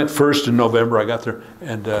first in November. I got there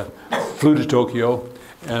and flew to Tokyo,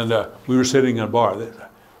 and we were sitting in a bar.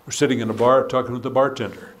 We're sitting in a bar talking with the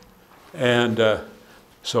bartender, and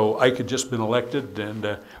so Ike had just been elected,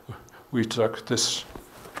 and we took this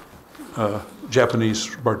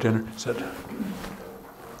Japanese bartender, said,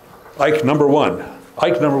 Ike number 1,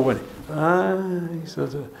 Ike number 1. He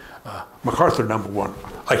said, MacArthur number 1,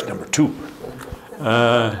 Ike number 2.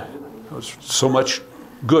 So much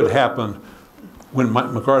good happened when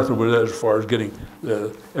MacArthur was, as far as getting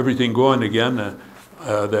everything going again,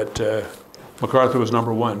 that MacArthur was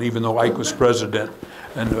number 1, even though Ike was president,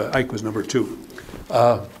 and Ike was number 2.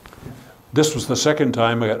 This was the second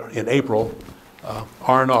time in April,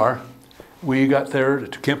 R&R. We got there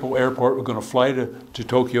to Kempo Airport. We're going to fly to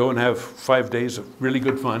Tokyo and have 5 days of really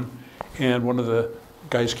good fun. And one of the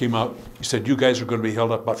guys came out. He said, you guys are going to be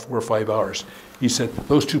held up about 4 or 5 hours. He said,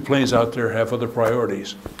 those 2 planes out there have other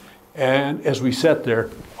priorities. And as we sat there,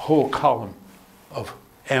 a whole column of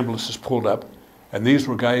ambulances pulled up. And these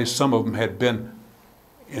were guys, some of them had been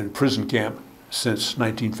in prison camp since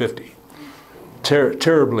 1950.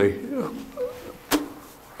 Terribly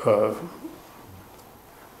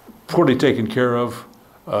poorly taken care of.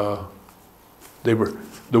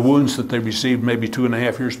 The wounds that they received maybe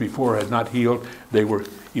 2.5 years before had not healed. They were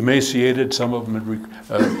emaciated. Some of them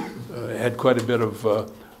had quite a bit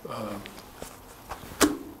of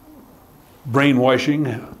brainwashing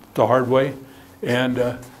the hard way. And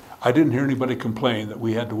I didn't hear anybody complain that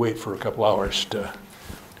we had to wait for a couple hours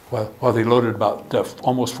while they loaded about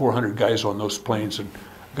almost 400 guys on those planes and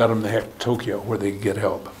got them the heck to Tokyo where they could get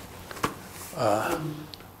help.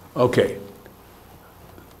 Okay.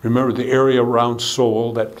 Remember the area around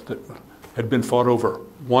Seoul that had been fought over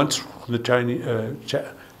once when the Chinese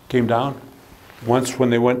came down, once when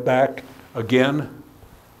they went back again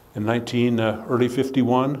in early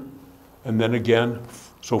 51, and then again,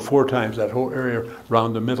 so 4 times that whole area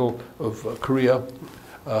around the middle of Korea.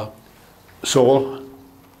 soul,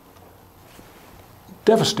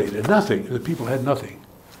 devastated, nothing. The people had nothing.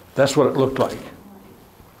 That's what it looked like.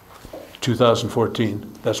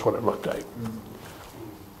 2014, that's what it looked like.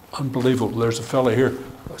 Unbelievable. There's a fella here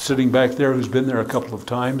sitting back there who's been there a couple of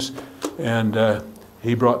times, and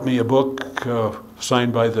he brought me a book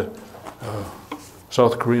signed by the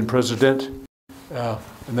South Korean president,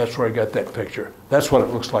 and that's where I got that picture. That's what it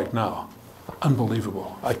looks like now.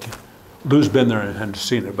 Unbelievable. Lou's been there and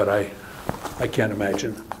seen it, but I can't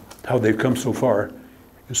imagine how they've come so far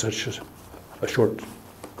in such a short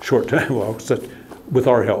time. Well, with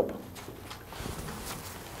our help.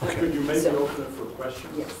 Okay. Could you maybe open it for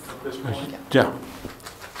questions Yes. at this point? Yeah.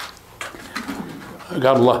 I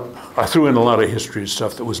got a lot. I threw in a lot of history and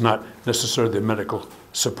stuff that was not necessarily the medical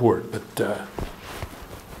support, but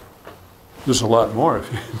there's a lot more.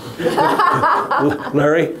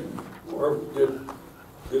 Larry? Marv, did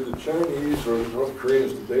the Chinese or the North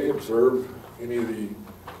Koreans, did they observe any of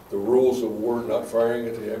the rules of war, not firing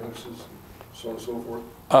at the ambulances, so on and so forth?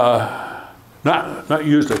 Not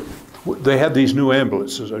usually. They had these new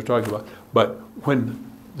ambulances I was talking about, but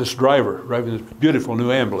when this driver driving this beautiful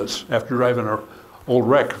new ambulance, after driving our old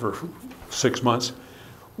wreck for 6 months,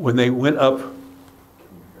 when they went up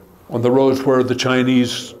on the roads where the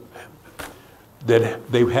Chinese, they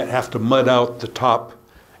have to mud out the top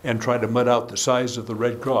and try to mud out the size of the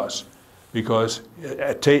Red Cross, because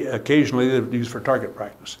occasionally they'd use for target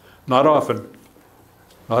practice. Not often,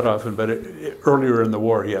 but earlier in the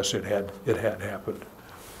war, yes, it had happened.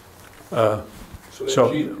 So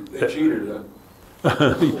they cheated,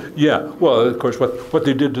 huh? Yeah, well, of course, what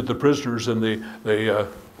they did to the prisoners and the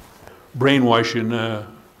brainwashing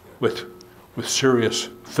with serious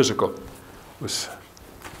physical was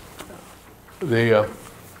the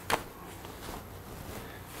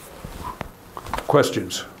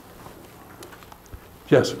questions.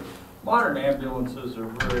 Yes. Modern ambulances are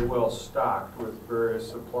very well stocked with various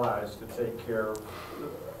supplies to take care of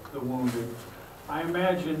the wounded. I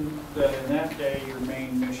imagine that in that day your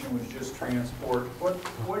main mission was just transport.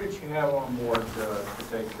 What did you have on board to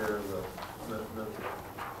take care of the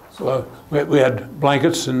soldiers? We had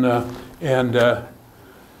blankets and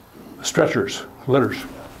stretchers, litters.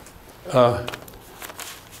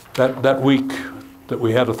 That week that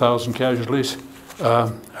we had 1,000 casualties,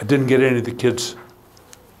 I didn't get any of the kids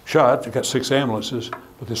shot. I got 6 ambulances,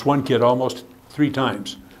 but this one kid almost 3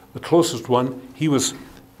 times. The closest one, he was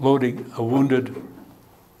loading a wounded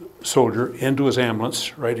soldier into his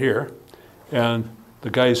ambulance right here, and the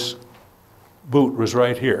guy's boot was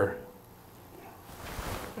right here,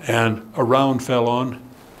 and a round fell on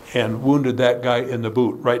and wounded that guy in the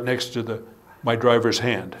boot right next to my driver's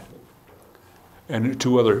hand, and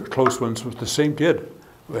 2 other close ones with the same kid,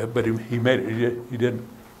 but he made it. He didn't.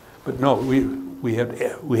 But no, we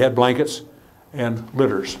had blankets and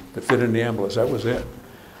litters that fit in the ambulance. That was it.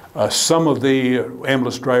 Some of the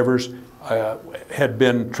ambulance drivers had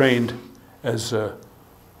been trained as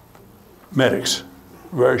medics,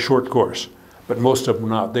 very short course, but most of them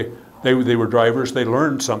not. They were drivers. They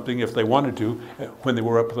learned something if they wanted to when they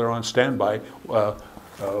were up there on standby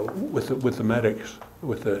with the medics.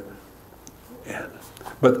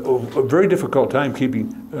 But a very difficult time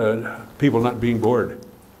keeping people not being bored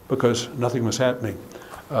because nothing was happening.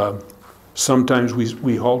 Sometimes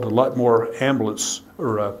we hauled a lot more ambulance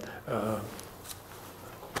or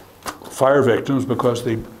fire victims because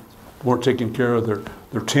they weren't taking care of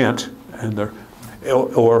their tent and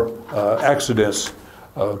or accidents.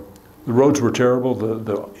 The roads were terrible.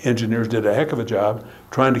 The engineers did a heck of a job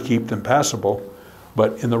trying to keep them passable,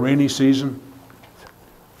 but in the rainy season,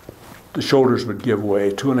 the shoulders would give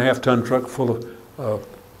way. 2.5-ton truck full of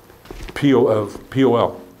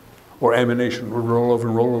POL or ammunition would roll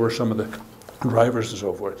over some of the drivers and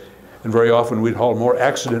so forth. And very often we'd haul more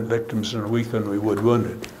accident victims in a week than we would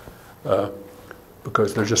wounded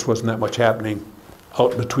because there just wasn't that much happening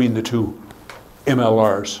out between the 2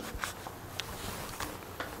 MLRs.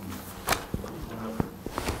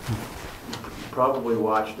 Probably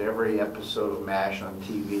watched every episode of MASH on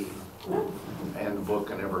TV and the book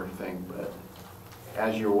and everything, but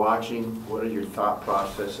as you're watching, what are your thought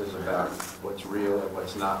processes about what's real and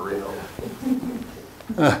what's not real?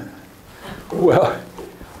 Well,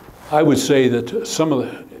 I would say that some of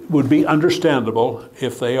it would be understandable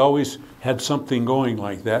if they always had something going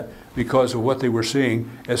like that because of what they were seeing.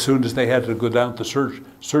 As soon as they had to go down to the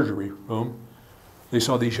surgery room, they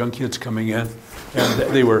saw these young kids coming in and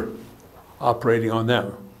they were operating on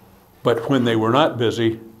them. But when they were not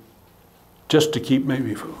busy, just to keep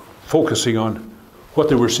maybe focusing on what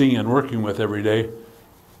they were seeing and working with every day,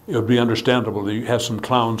 it would be understandable that you have some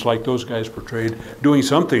clowns like those guys portrayed doing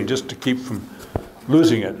something just to keep from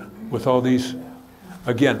losing it with all these,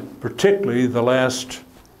 again, particularly the last,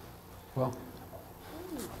 well,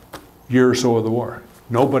 year or so of the war.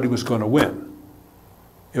 Nobody was going to win.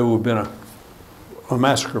 It would have been a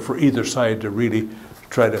massacre for either side to really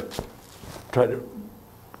try to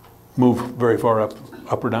move very far up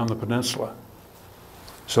or down the peninsula.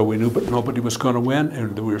 So we knew, but nobody was going to win,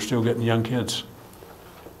 and we were still getting young kids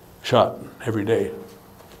shot every day.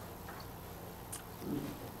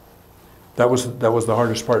 That was the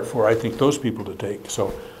hardest part for, I think, those people to take.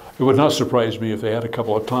 So it would not surprise me if they had a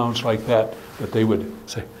couple of clowns like that they would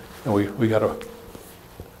say, no, we got to.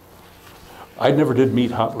 I never did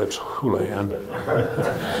meet Hot Lips Houlihan.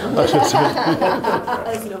 I should say.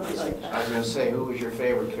 There's nobody like that. I was gonna say, who was your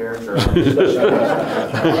favorite character?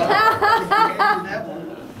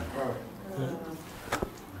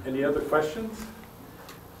 Any other questions?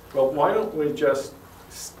 Well, why don't we just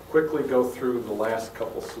quickly go through the last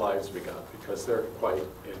couple slides we got, because they're quite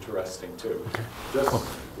interesting too. Just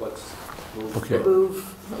let's move. Okay. Move.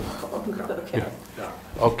 Okay. Yeah.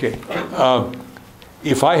 Okay.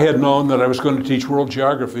 If I had known that I was going to teach world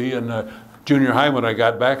geography in junior high when I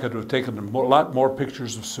got back, I'd have taken a lot more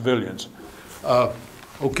pictures of civilians.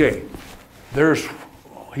 Okay.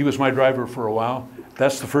 He was my driver for a while.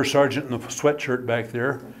 That's the first sergeant in the sweatshirt back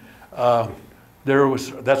there.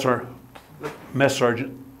 That's our mess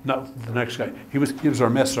sergeant, not the next guy. He was our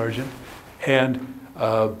mess sergeant. And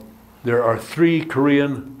there are 3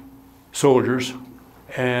 Korean soldiers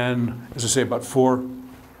and, as I say, about 4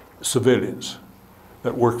 civilians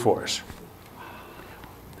that work for us.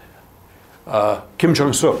 Kim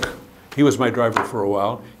Jong-suk, he was my driver for a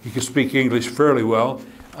while. He could speak English fairly well.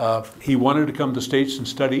 He wanted to come to the States and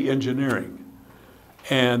study engineering.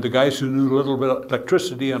 And the guys who knew a little bit of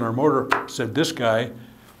electricity on our motor said, this guy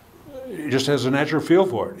just has a natural feel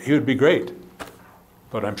for it. He would be great.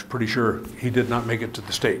 But I'm pretty sure he did not make it to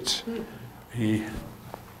the States.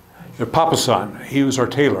 Papa-san, he was our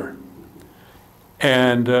tailor.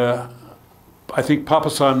 And I think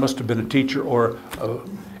Papa-san must have been a teacher, or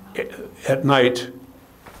at night,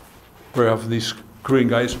 very often these Korean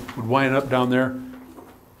guys would wind up down there,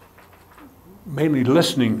 mainly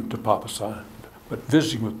listening to Papa-san, but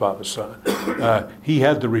visiting with Papa-san. He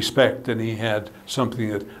had the respect, and he had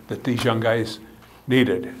something that these young guys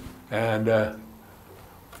needed. And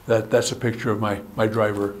that's a picture of my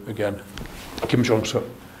driver again, Kim Jong-suk.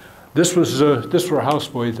 This was a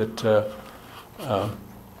houseboy that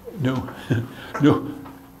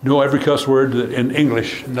knew every cuss word in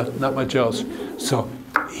English, not much else. So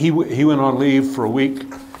he went on leave for a week,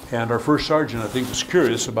 and our first sergeant, I think, was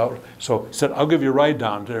curious about, so he said, I'll give you a ride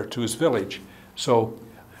down there to his village. So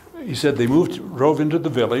he said they drove into the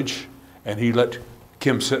village, and he let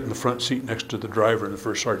Kim sit in the front seat next to the driver, and the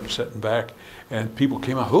first sergeant sitting back, and people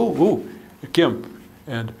came out, ooh, Kim.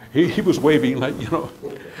 And he was waving like,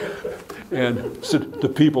 and so the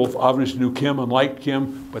people obviously knew Kim and liked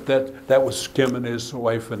Kim, but that was Kim and his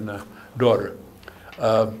wife and daughter.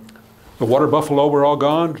 The water buffalo were all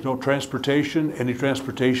gone, no transportation, any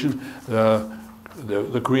transportation.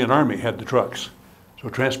 The Korean Army had the trucks. So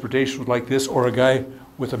transportation was like this, or a guy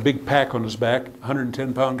with a big pack on his back,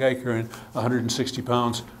 110-pound guy carrying 160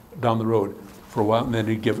 pounds down the road for a while, and then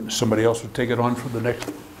he'd give somebody else would take it on for the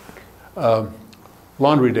next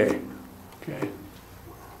laundry day. Okay.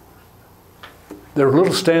 There were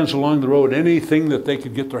little stands along the road, anything that they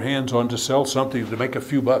could get their hands on to sell something to make a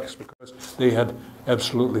few bucks, because they had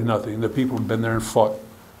absolutely nothing. The people had been there and fought,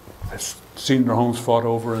 seen their homes fought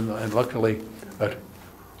over, and luckily, but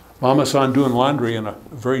Mama-san doing laundry in a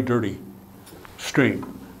very dirty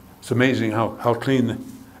stream. It's amazing how clean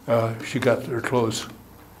she got her clothes.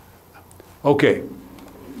 Okay.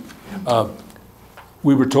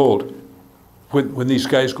 We were told when these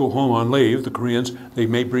guys go home on leave, the Koreans, they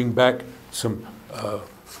may bring back some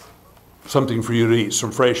something for you to eat,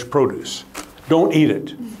 some fresh produce. Don't eat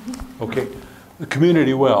it. Okay. The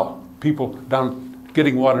community well, people down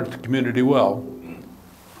getting water at the community well,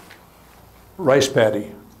 rice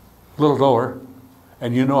paddy, a little lower,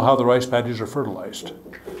 and you know how the rice paddies are fertilized.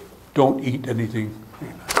 Don't eat anything.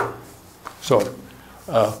 So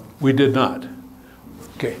we did not.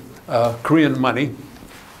 Okay. Korean money.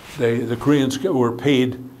 The Koreans were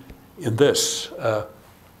paid in this.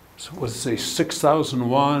 So what does it say? 6,000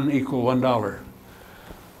 won equal $1.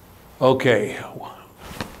 Okay.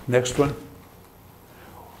 Next one.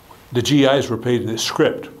 The GIs were paid in this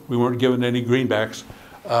script. We weren't given any greenbacks.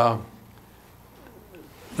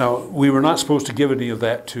 Now, we were not supposed to give any of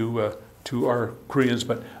that to our Koreans,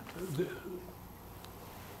 but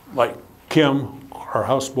like Kim, our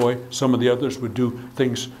houseboy. Some of the others would do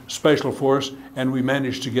things special for us, and we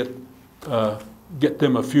managed to get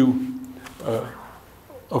them a few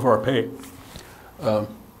of our pay.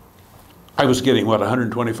 I was getting, what,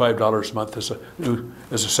 $125 a month as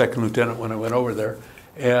a second lieutenant when I went over there.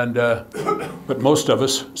 And, but most of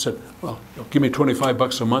us said, well, give me 25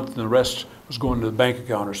 bucks a month, and the rest was going to the bank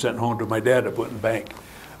account or sent home to my dad to put in the bank.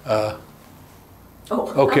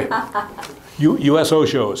 Okay. USO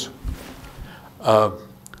shows.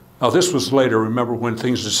 Now this was later, remember when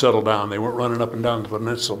things had settled down. They weren't running up and down the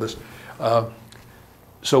peninsula.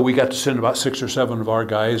 So we got to send about 6 or 7 of our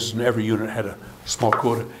guys, and every unit had a small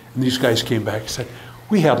quota. And these guys came back and said,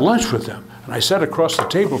 we had lunch with them. And I sat across the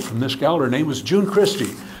table from this gal, her name was June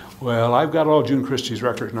Christie. Well, I've got all June Christie's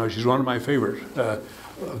records now. She's one of my favorites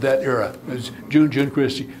of that era. It's June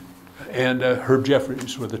Christie. And Herb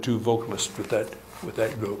Jeffries were the 2 vocalists with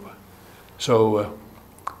that group. So,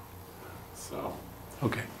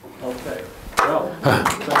 okay. Okay, well,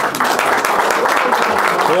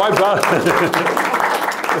 So I've got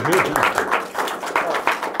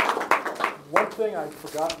one thing I'd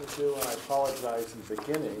forgotten to do, and I apologize in the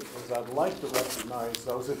beginning, is I'd like to recognize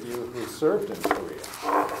those of you who served in Korea.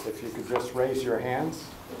 If you could just raise your hands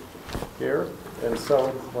here. And so,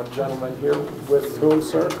 one gentleman here with whom,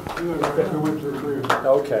 sir? I went to Korea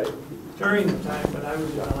Okay. during the time, but I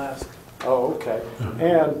was in Alaska. Oh, okay.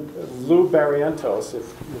 And Lou Barrientos,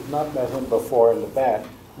 if you've not met him before in the back,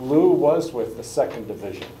 Lou was with the 2nd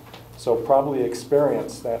Division, so probably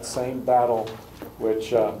experienced that same battle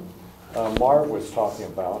which Marv was talking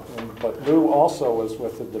about. But Lou also was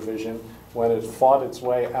with the division when it fought its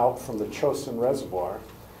way out from the Chosin Reservoir,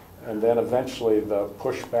 and then eventually the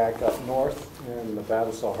push back up north in the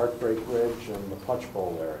battles of Heartbreak Ridge and the Punch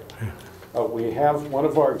Bowl area. We have one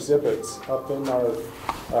of our exhibits up in our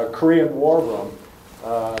Korean War Room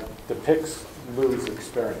depicts Lou's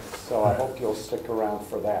experience. So I hope you'll stick around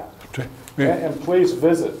for that. And please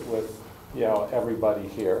visit with everybody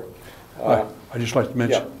here. I'd just like to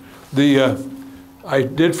mention, I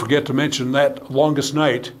did forget to mention that longest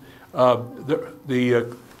night,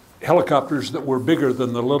 the helicopters that were bigger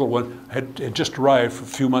than the little one had just arrived a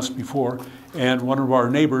few months before, and one of our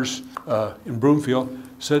neighbors in Broomfield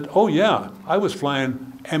said, oh yeah, I was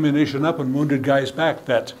flying ammunition up and wounded guys back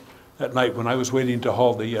that night when I was waiting to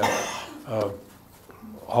haul the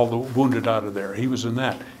wounded out of there. He was in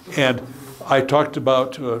that. And I talked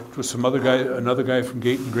about with some other guy, another guy from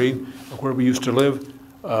Gate and Green, where we used to live,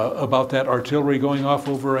 about that artillery going off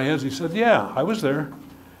over our heads. He said, yeah, I was there.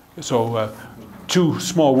 So 2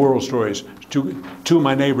 small world stories. Two of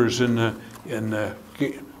my neighbors were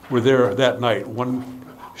there that night. One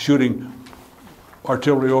shooting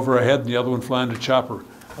artillery over our head, and the other one flying a chopper,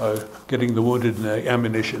 getting the wounded and the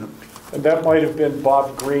ammunition. And that might have been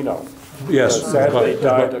Bob Greeno. Yes. Sadly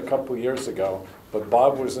died a couple years ago. But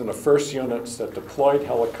Bob was in the first units that deployed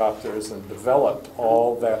helicopters and developed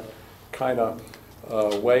all that kind of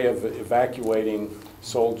way of evacuating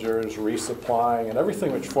soldiers, resupplying, and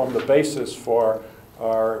everything which formed the basis for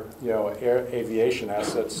our air aviation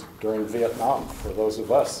assets during Vietnam, for those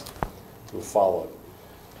of us who followed.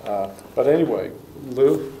 But anyway,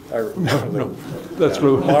 Lou, no, that's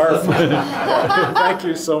Lou. Marv, thank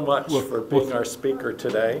you so much for being our speaker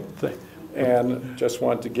today. And just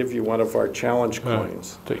wanted to give you one of our challenge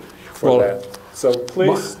coins for that. So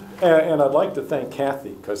please, and I'd like to thank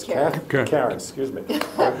Kathy, because Karen, excuse me.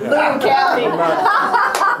 Kathy.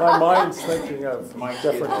 My mind's thinking of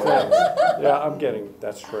different things. Yeah, I'm getting,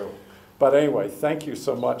 that's true. But anyway, thank you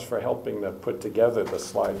so much for helping to put together the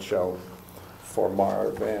slideshow for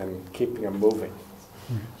Marv and keeping him moving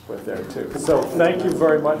with there too. So thank you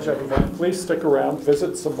very much, everyone. Please stick around,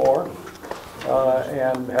 visit some more,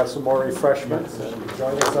 and have some more refreshments, and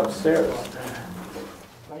join us upstairs.